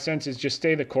cost you. My sense is just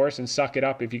stay the course and suck it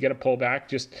up. If you get a pullback,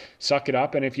 just suck it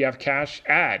up, and if you have cash,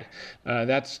 add.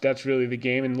 That's really the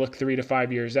game, and look 3 to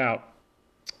 5 years out.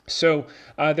 So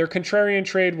their contrarian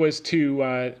trade was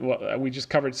to we just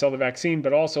covered sell the vaccine,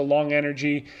 but also long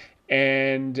energy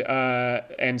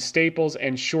and staples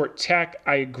and short tech.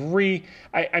 I agree.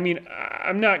 I mean,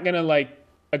 I'm not going to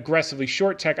aggressively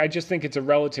short tech. I just think it's a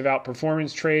relative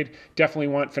outperformance trade. Definitely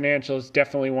want financials,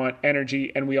 definitely want energy,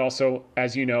 and we also,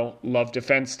 as you know, love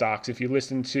defense stocks. If you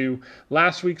listen to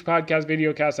last week's podcast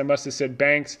videocast, I must have said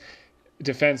banks,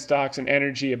 defense stocks, and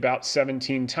energy about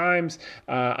 17 times.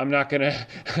 I'm not going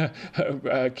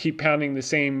to keep pounding the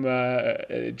same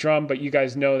drum, but you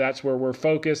guys know that's where we're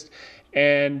focused.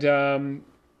 And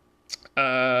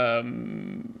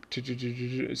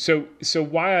so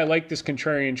why I like this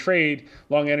contrarian trade,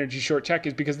 long energy, short tech,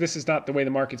 is because this is not the way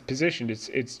the market's positioned.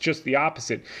 It's just the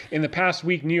opposite. In the past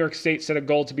week, New York State set a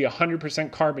goal to be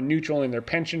 100% carbon neutral in their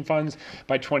pension funds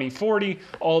by 2040.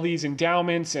 All these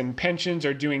endowments and pensions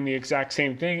are doing the exact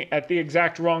same thing at the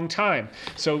exact wrong time.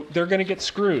 So they're going to get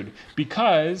screwed,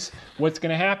 because what's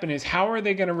going to happen is, how are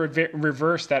they going to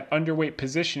reverse that underweight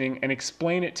positioning and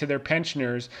explain it to their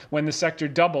pensioners when the sector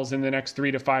doubles in the next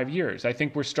 3 to 5 years? I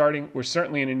think we're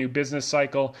certainly in a new business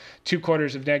cycle. 2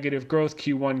 quarters of negative growth,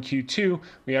 Q1, Q2.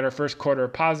 We had our first quarter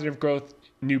of positive growth.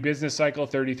 New business cycle,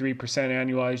 33%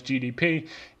 annualized GDP.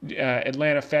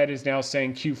 Atlanta Fed is now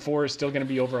saying Q4 is still going to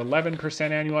be over 11%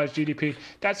 annualized GDP.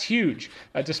 That's huge.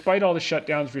 Despite all the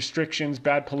shutdowns, restrictions,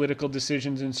 bad political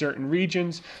decisions in certain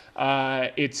regions,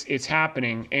 it's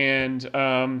happening. And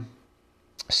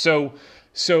so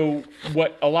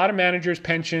what a lot of managers,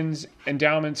 pensions,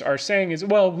 endowments are saying is,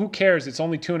 well, who cares? It's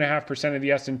only 2.5% of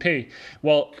the S&P.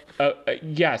 Well,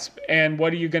 yes. And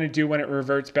what are you going to do when it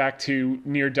reverts back to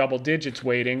near double digits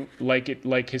weighting,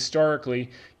 like historically?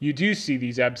 You do see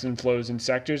these ebbs and flows in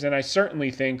sectors, and I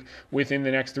certainly think within the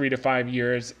next 3 to 5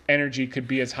 years, energy could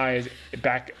be as high as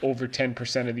back over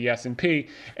 10% of the S&P.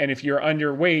 And if you're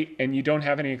underweight and you don't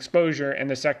have any exposure, and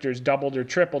the sector's doubled or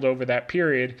tripled over that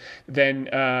period, then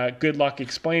good luck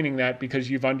explaining that,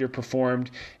 because you've underperformed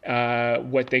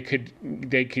what they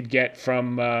could get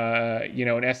from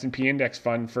an S&P index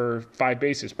fund for 5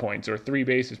 basis points or 3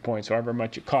 basis points, however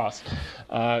much it costs.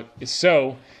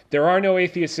 So there are no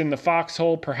atheists in the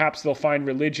foxhole. Perhaps they'll find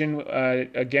religion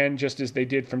again, just as they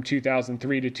did from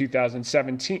 2003 to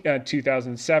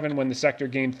 2007, when the sector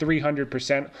gained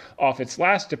 300% off its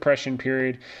last depression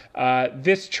period.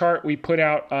 This chart we put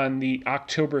out on the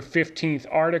October 15th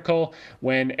article,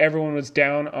 when everyone was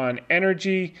down on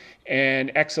energy,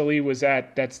 and XLE was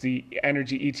that's the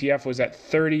energy ETF, was at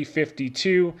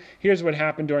 30.52. Here's what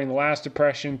happened during the last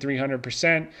depression,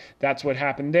 300%. That's what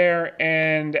happened there.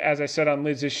 And as I said on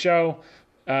Liz's show,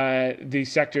 the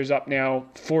sector's up now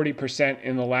 40%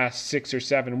 in the last 6 or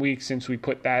 7 weeks since we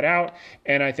put that out,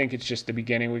 and I think it's just the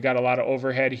beginning. We got a lot of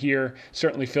overhead here,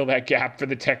 certainly fill that gap for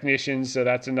the technicians, so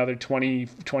that's another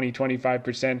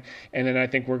 25%, and then I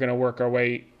think we're going to work our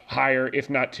way higher, if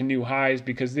not to new highs,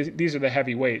 because these are the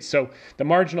heavyweights. So the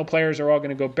marginal players are all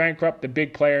going to go bankrupt. The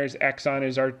big players, Exxon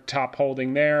is our top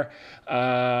holding there.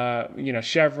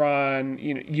 Chevron,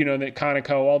 that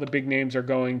Conoco, all the big names are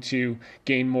going to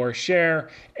gain more share.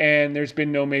 And there's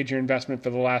been no major investment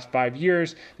for the last 5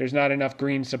 years. There's not enough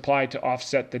green supply to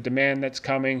offset the demand that's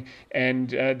coming. And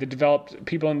the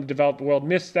people in the developed world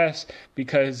miss this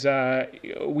because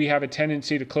we have a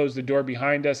tendency to close the door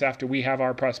behind us after we have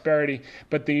our prosperity.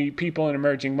 But the people in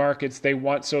emerging markets, they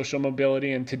want social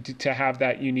mobility, and to have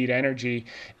that, you need energy,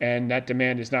 and that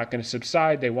demand is not going to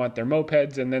subside. They want their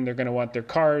mopeds, and then they're going to want their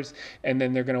cars, and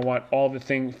then they're going to want all the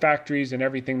factories and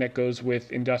everything that goes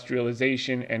with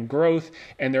industrialization and growth,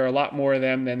 and there are a lot more of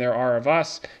them than there are of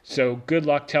us. So good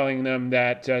luck telling them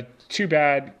that too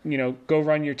bad, go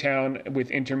run your town with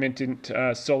intermittent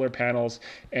solar panels,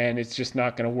 and it's just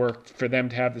not going to work for them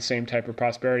to have the same type of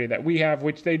prosperity that we have,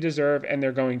 which they deserve and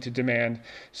they're going to demand.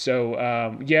 So,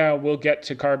 we'll get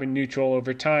to carbon neutral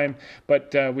over time,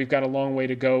 but we've got a long way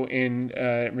to go in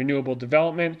renewable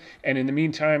development. And in the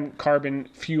meantime, carbon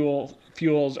fuels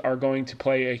are going to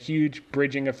play a huge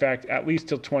bridging effect, at least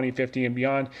till 2050 and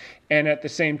beyond. And at the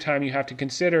same time, you have to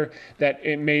consider that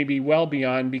it may be well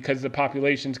beyond, because the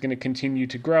population is going to continue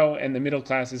to grow and the middle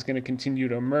class is going to continue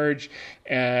to emerge.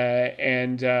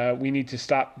 And we need to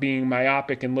stop being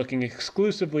myopic and looking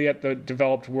exclusively at the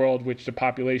developed world, which the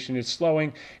population is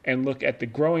slowing, and look at the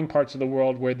growing parts of the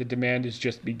world where the demand is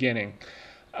just beginning.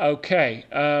 Okay,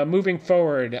 moving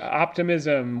forward,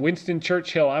 optimism. Winston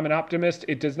Churchill, I'm an optimist.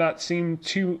 It does not seem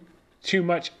too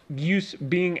much use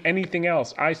being anything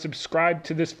else. I subscribe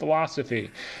to this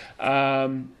philosophy.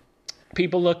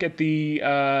 People look at the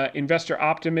investor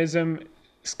optimism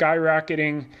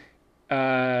skyrocketing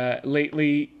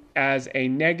lately as a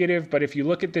negative, but if you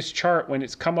look at this chart, when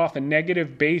it's come off a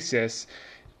negative basis,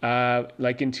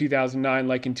 like in 2009,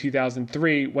 like in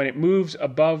 2003, when it moves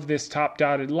above this top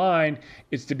dotted line,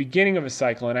 it's the beginning of a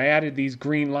cycle. And I added these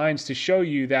green lines to show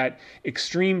you that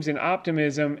extremes in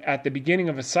optimism at the beginning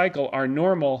of a cycle are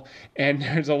normal, and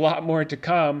there's a lot more to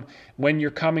come when you're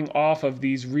coming off of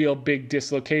these real big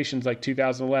dislocations like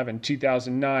 2011,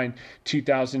 2009,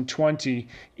 2020,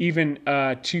 even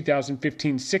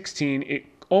 2015-16. It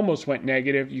almost went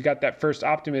negative. You got that first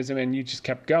optimism and you just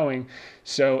kept going.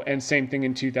 So, and same thing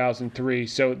in 2003.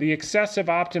 So the excessive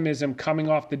optimism coming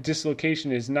off the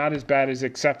dislocation is not as bad as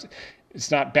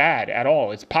it's not bad at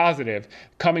all. It's positive.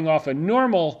 Coming off a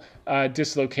normal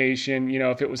dislocation,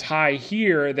 if it was high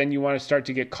here, then you want to start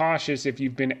to get cautious. If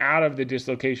you've been out of the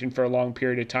dislocation for a long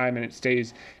period of time and it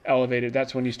stays elevated,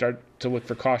 that's when you start to look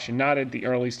for caution, not at the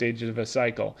early stages of a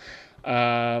cycle.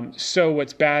 So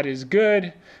what's bad is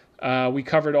good. We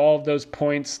covered all of those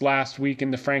points last week in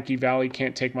the Frankie Valli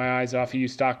Can't Take My Eyes Off of You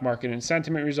stock market and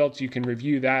sentiment results. You can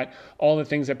review that. All the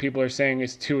things that people are saying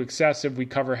is too excessive. We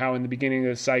cover how in the beginning of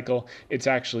the cycle it's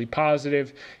actually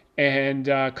positive. And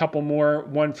a couple more.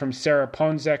 One from Sarah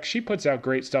Ponczek. She puts out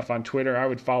great stuff on Twitter. I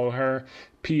would follow her.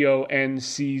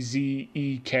 Ponczek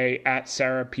at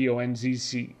Sarah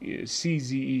Ponczek.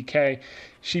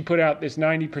 She put out this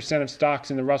 90% of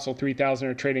stocks in the Russell 3000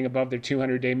 are trading above their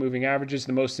 200-day moving averages,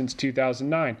 the most since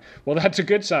 2009. Well, that's a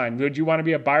good sign. Would you want to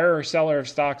be a buyer or seller of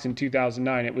stocks in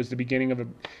 2009? It was the beginning of a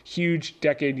huge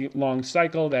decade-long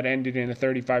cycle that ended in a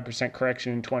 35%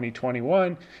 correction in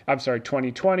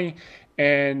 2020.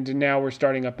 And now we're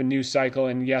starting up a new cycle,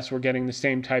 and yes, we're getting the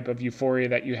same type of euphoria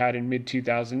that you had in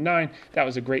mid-2009. That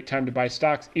was a great time to buy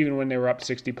stocks, even when they were up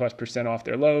 60+% off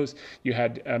their lows. You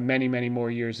had many, many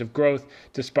more years of growth,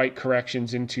 despite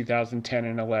corrections in 2010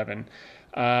 and 11.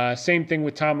 Same thing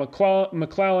with Tom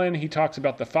McClellan. He talks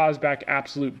about the Fosback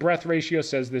absolute breadth ratio,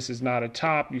 says this is not a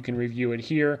top. You can review it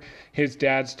here. His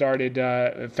dad founded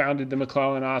the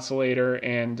McClellan Oscillator,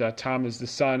 and Tom is the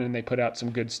son, and they put out some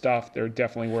good stuff. They're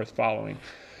definitely worth following.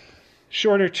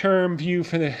 Shorter term view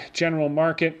for the general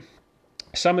market.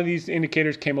 Some of these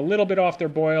indicators came a little bit off their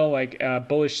boil, like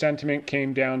bullish sentiment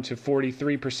came down to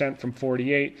 43% from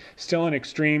 48%. Still an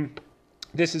extreme.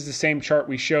 This is the same chart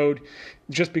we showed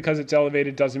just because it's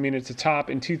elevated doesn't mean it's a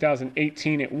top. In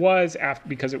 2018, it was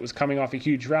because it was coming off a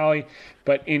huge rally.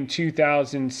 But in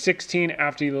 2016,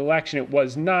 after the election, it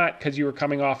was not, because you were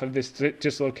coming off of this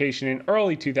dislocation in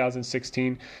early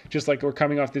 2016, just like we're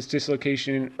coming off this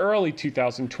dislocation in early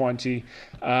 2020.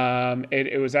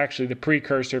 It was actually the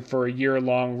precursor for a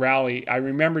year-long rally. I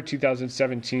remember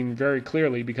 2017 very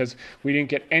clearly because we didn't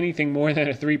get anything more than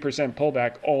a 3%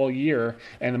 pullback all year,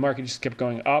 and the market just kept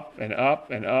going up and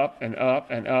up and up and up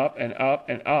and up and up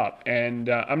and up. And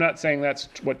I'm not saying that's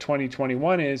what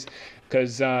 2021 is,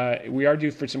 because we are due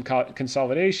for some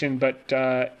consolidation, but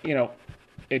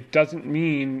it doesn't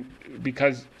mean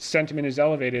because sentiment is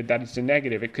elevated that it's a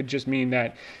negative. It could just mean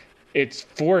that it's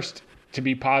forced to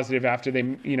be positive after they,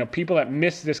 people that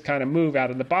miss this kind of move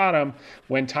out of the bottom,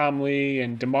 when Tom Lee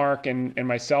and DeMarc and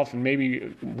myself and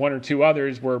maybe one or two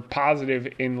others were positive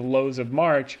in the lows of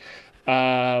March,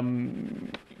 they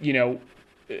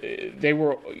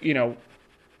were,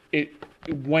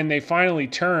 when they finally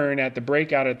turn at the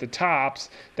breakout at the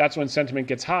tops, that's when sentiment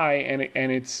gets high,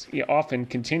 and it's often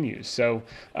continues. So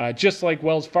just like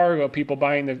Wells Fargo, people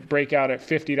buying the breakout at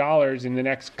 $50 in the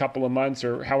next couple of months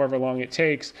or however long it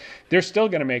takes, they're still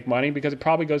going to make money because it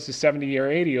probably goes to 70 or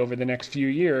 80 over the next few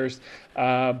years.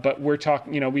 But we're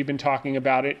talking, we've been talking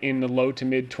about it in the low to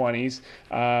mid 20s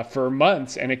for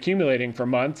months and accumulating for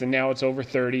months, and now it's over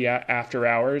 30 after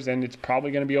hours, and it's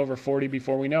probably going to be over 40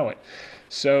 before we know it.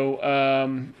 So,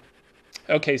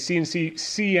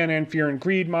 CNN Fear and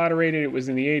Greed moderated. It was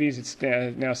in the 80s. It's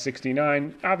now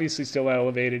 69, obviously still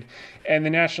elevated. And the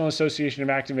National Association of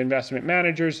Active Investment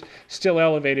Managers, still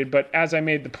elevated. But as I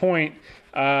made the point,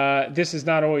 this is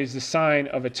not always the sign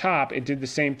of a top. It did the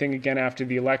same thing again after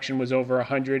the election was over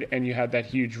 100, and you had that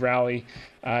huge rally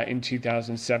in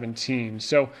 2017.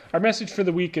 So our message for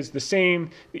the week is the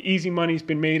same. The easy money's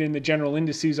been made in the general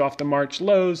indices off the March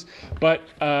lows, but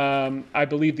I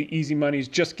believe the easy money is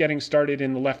just getting started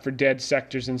in the left for dead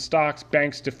sectors and stocks.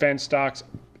 Banks, defense stocks,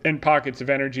 and pockets of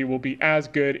energy will be as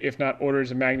good, if not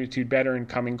orders of magnitude better in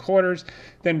coming quarters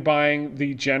than buying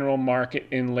the general market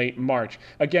in late March.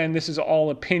 Again, this is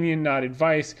all opinion, not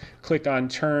advice. Click on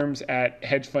terms at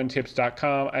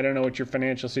hedgefundtips.com. I don't know what your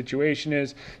financial situation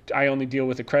is. I only deal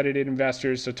with accredited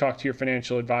investors, so talk to your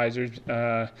financial advisors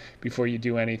before you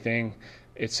do anything,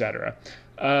 etc.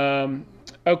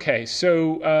 Okay,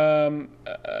 so, and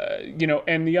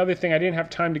the other thing I didn't have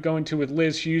time to go into with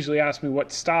Liz, she usually asks me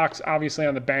what stocks. Obviously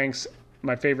on the banks,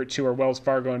 my favorite two are Wells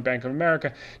Fargo and Bank of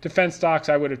America. Defense stocks,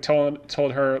 I would have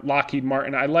told her Lockheed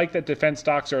Martin. I like that defense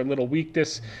stocks are a little weak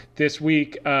this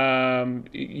week.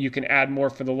 You can add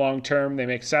more for the long term. They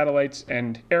make satellites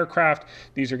and aircraft.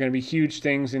 These are going to be huge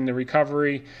things in the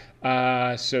recovery.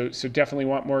 So definitely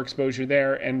want more exposure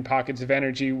there. And pockets of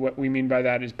energy, what we mean by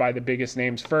that is buy the biggest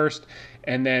names first,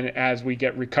 and then as we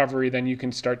get recovery, then you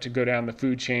can start to go down the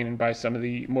food chain and buy some of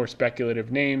the more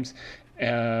speculative names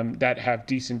that have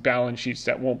decent balance sheets,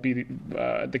 that won't be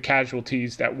the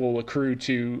casualties that will accrue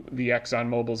to the Exxon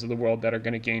Mobils of the world that are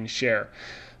going to gain share.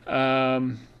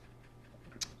 While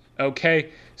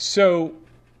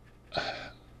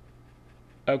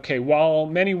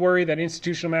many worry that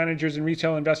institutional managers and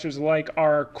retail investors alike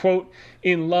are, quote,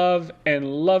 in love and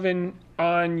loving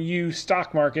on you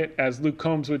stock market, as Luke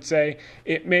Combs would say,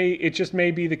 it just may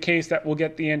be the case that we'll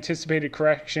get the anticipated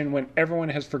correction when everyone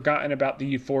has forgotten about the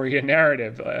euphoria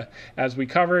narrative. As we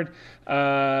covered,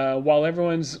 while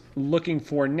everyone's looking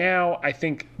for now, I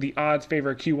think the odds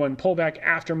favor a Q1 pullback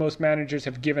after most managers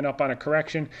have given up on a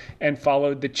correction and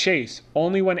followed the chase.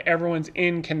 Only when everyone's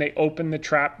in can they open the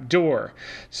trap door.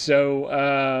 So,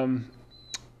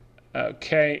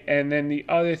 and then the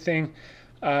other thing,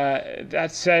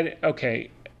 that said,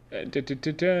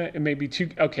 it may be too,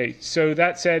 so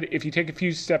that said, if you take a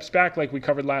few steps back like we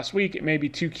covered last week, it may be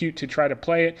too cute to try to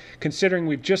play it, considering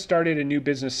we've just started a new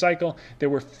business cycle. There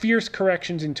were fierce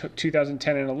corrections in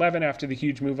 2010 and 11 after the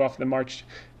huge move off the March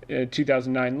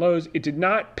 2009 lows. It did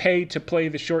not pay to play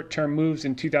the short-term moves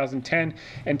in 2010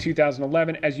 and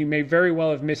 2011, as you may very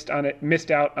well have missed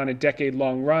out on a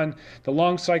decade-long run. The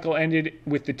long cycle ended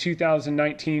with the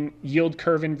 2019 yield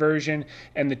curve inversion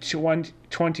and the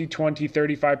 2020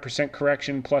 35%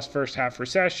 correction plus first half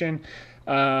recession.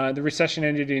 The recession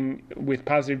ended with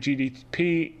positive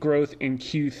GDP growth in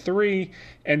Q3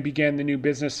 and began the new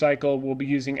business cycle. We'll be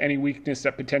using any weakness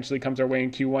that potentially comes our way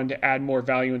in Q1 to add more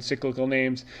value in cyclical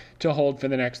names to hold for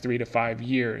the next 3 to 5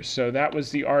 years. So that was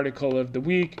the article of the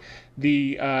week.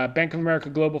 The Bank of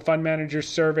America Global Fund Manager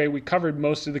Survey, we covered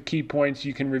most of the key points.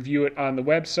 You can review it on the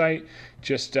website.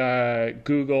 Just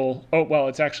Google.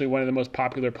 It's actually one of the most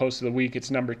popular posts of the week. It's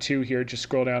number 2 here. Just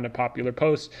scroll down to popular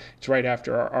posts. It's right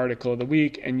after our article of the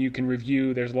week, and you can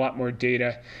review. There's a lot more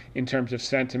data in terms of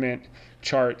sentiment,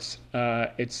 charts,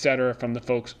 etc., from the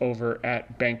folks over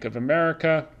at Bank of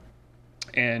America,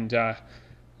 and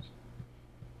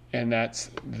that's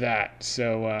that.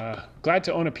 So glad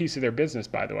to own a piece of their business,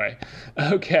 by the way.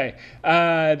 Okay,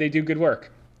 they do good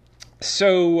work.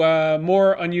 So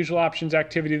more unusual options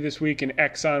activity this week in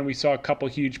Exxon. We saw a couple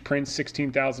huge prints,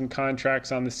 16,000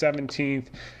 contracts on the 17th,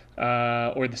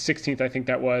 or the 16th, I think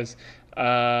that was.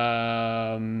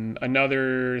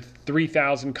 Another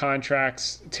 3,000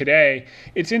 contracts today.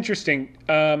 It's interesting.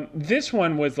 This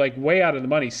one was like way out of the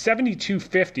money,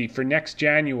 72.50 for next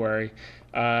January.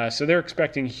 So they're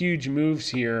expecting huge moves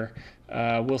here.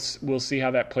 We'll see how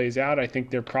that plays out. I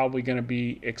think they're probably going to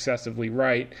be excessively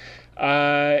right.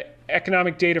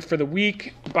 Economic data for the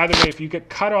week. By the way, if you get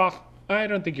cut off, I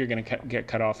don't think you're going to get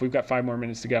cut off. We've got 5 more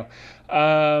minutes to go.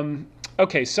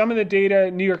 Okay, some of the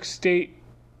data. New York State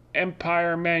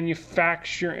Empire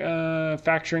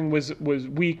manufacturing was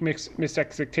weak, missed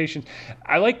expectations.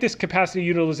 I like this capacity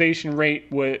utilization rate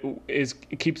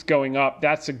keeps going up.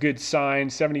 That's a good sign.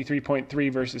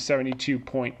 73.3 versus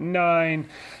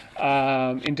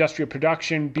 72.9. Industrial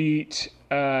production beat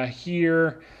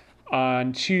here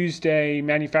on Tuesday.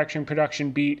 Manufacturing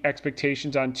production beat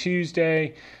expectations on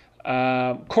Tuesday.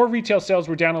 Core retail sales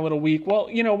were down a little weak. Well,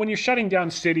 when you're shutting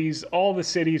down cities, all the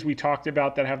cities we talked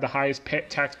about that have the highest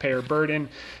taxpayer burden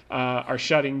are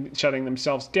shutting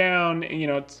themselves down.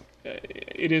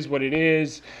 It is what it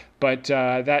is, but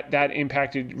that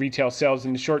impacted retail sales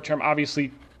in the short term.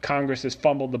 Obviously, Congress has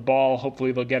fumbled the ball.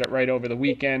 Hopefully they'll get it right over the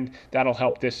weekend. That'll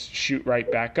help this shoot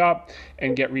right back up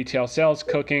and get retail sales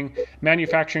cooking.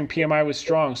 Manufacturing PMI was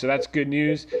strong, so that's good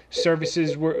news.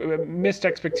 Services missed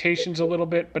expectations a little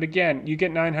bit, but again, you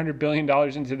get $900 billion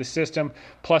into the system,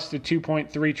 plus the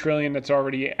 $2.3 trillion that's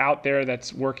already out there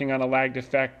that's working on a lagged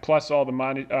effect, plus all the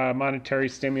monetary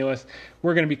stimulus.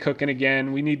 We're going to be cooking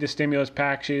again. We need the stimulus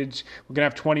package. We're going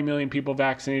to have 20 million people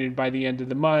vaccinated by the end of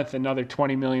the month, another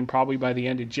 20 million probably by the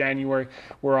end of January.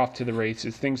 We're off to the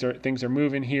races. Things are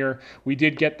moving here. We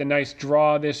did get the nice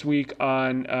draw this week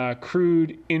on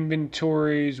crude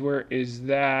inventories. Where is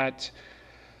that?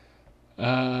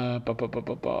 Where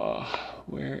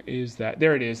is that?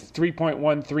 There it is.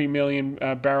 3.13 million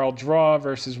barrel draw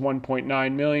versus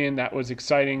 1.9 million. That was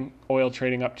exciting. Oil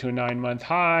trading up to a 9-month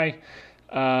high.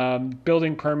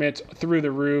 Building permits through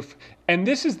the roof. And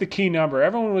this is the key number.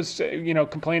 Everyone was,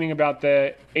 complaining about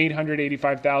the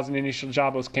 885,000 initial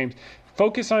jobless claims.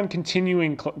 Focus on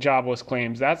continuing jobless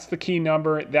claims. That's the key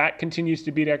number. That continues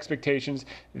to beat expectations.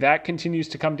 That continues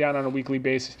to come down on a weekly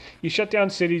basis. You shut down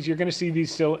cities, you're going to see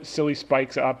these silly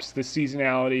spikes ups, the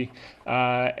seasonality,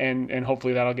 and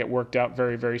hopefully that'll get worked out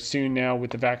very, very soon now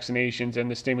with the vaccinations and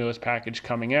the stimulus package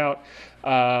coming out.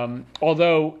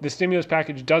 Although the stimulus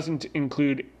package doesn't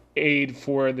include aid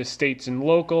for the states and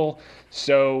local,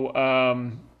 so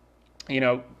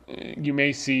you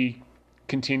may see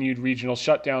continued regional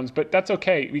shutdowns, but that's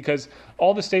okay because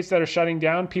all the states that are shutting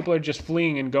down, people are just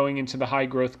fleeing and going into the high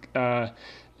growth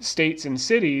states and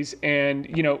cities. And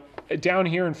down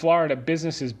here in Florida,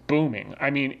 business is booming. I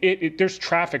mean, there's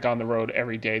traffic on the road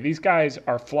every day. These guys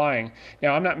are flying.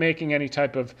 Now, I'm not making any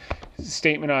type of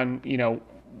statement on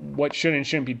what should and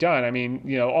shouldn't be done. I mean,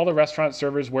 all the restaurant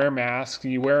servers wear masks.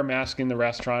 You wear a mask in the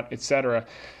restaurant, etc.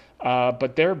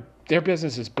 But their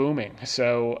business is booming.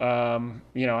 So,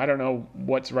 I don't know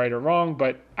what's right or wrong,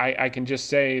 but I can just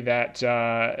say that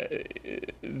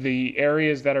the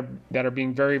areas that are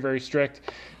being very, very strict,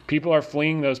 people are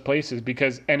fleeing those places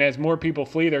and as more people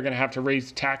flee, they're going to have to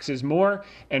raise taxes more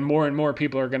and more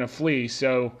people are going to flee.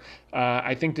 So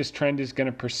I think this trend is going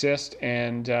to persist,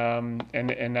 and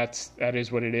that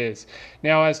is what it is.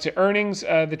 Now, as to earnings,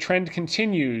 the trend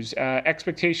continues.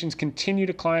 Expectations continue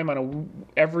to climb on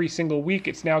every single week.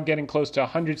 It's now getting close to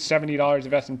 $170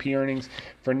 of S&P earnings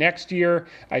for next year.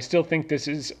 I still think this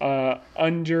is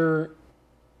under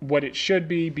what it should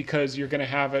be because you're going to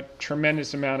have a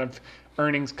tremendous amount of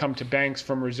earnings come to banks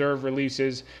from reserve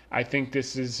releases. I think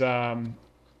this is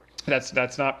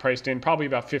that's not priced in. Probably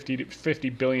about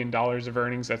 $50 billion of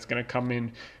earnings that's going to come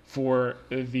in for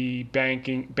the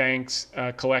banks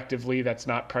collectively. That's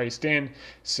not priced in.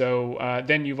 So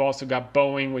then you've also got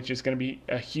Boeing, which is going to be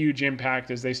a huge impact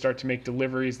as they start to make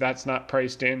deliveries. That's not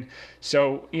priced in.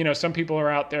 So some people are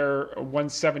out there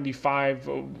 175.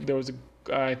 There was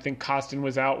I think Costin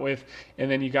was out with, and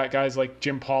then you got guys like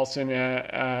Jim Paulson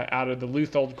out of the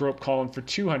Luthold Group calling for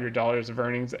 $200 of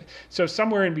earnings. So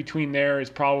somewhere in between there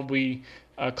is probably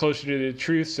closer to the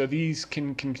truth. So these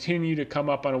can continue to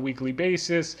come up on a weekly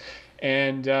basis.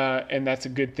 and that's a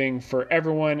good thing for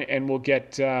everyone, and we'll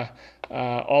get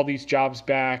all these jobs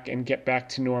back and get back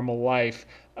to normal life,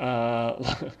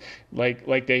 like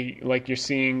you're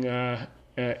seeing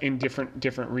in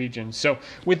different regions. So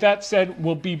with that said,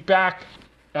 we'll be back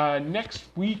next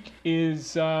week.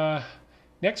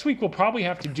 Next week we'll probably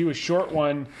have to do a short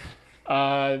one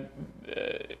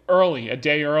early, a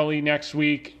day early next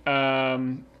week,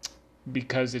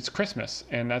 because it's Christmas,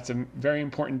 and that's a very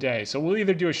important day. So we'll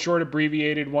either do a short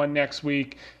abbreviated one next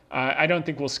week. I don't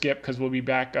think we'll skip because we'll be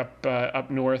back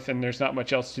up north and there's not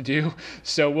much else to do.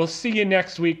 So we'll see you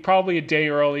next week, probably a day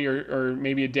early or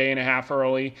maybe a day and a half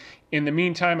early. In the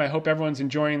meantime, I hope everyone's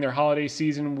enjoying their holiday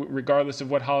season, regardless of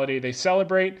what holiday they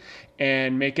celebrate,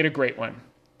 and make it a great one.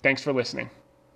 Thanks for listening.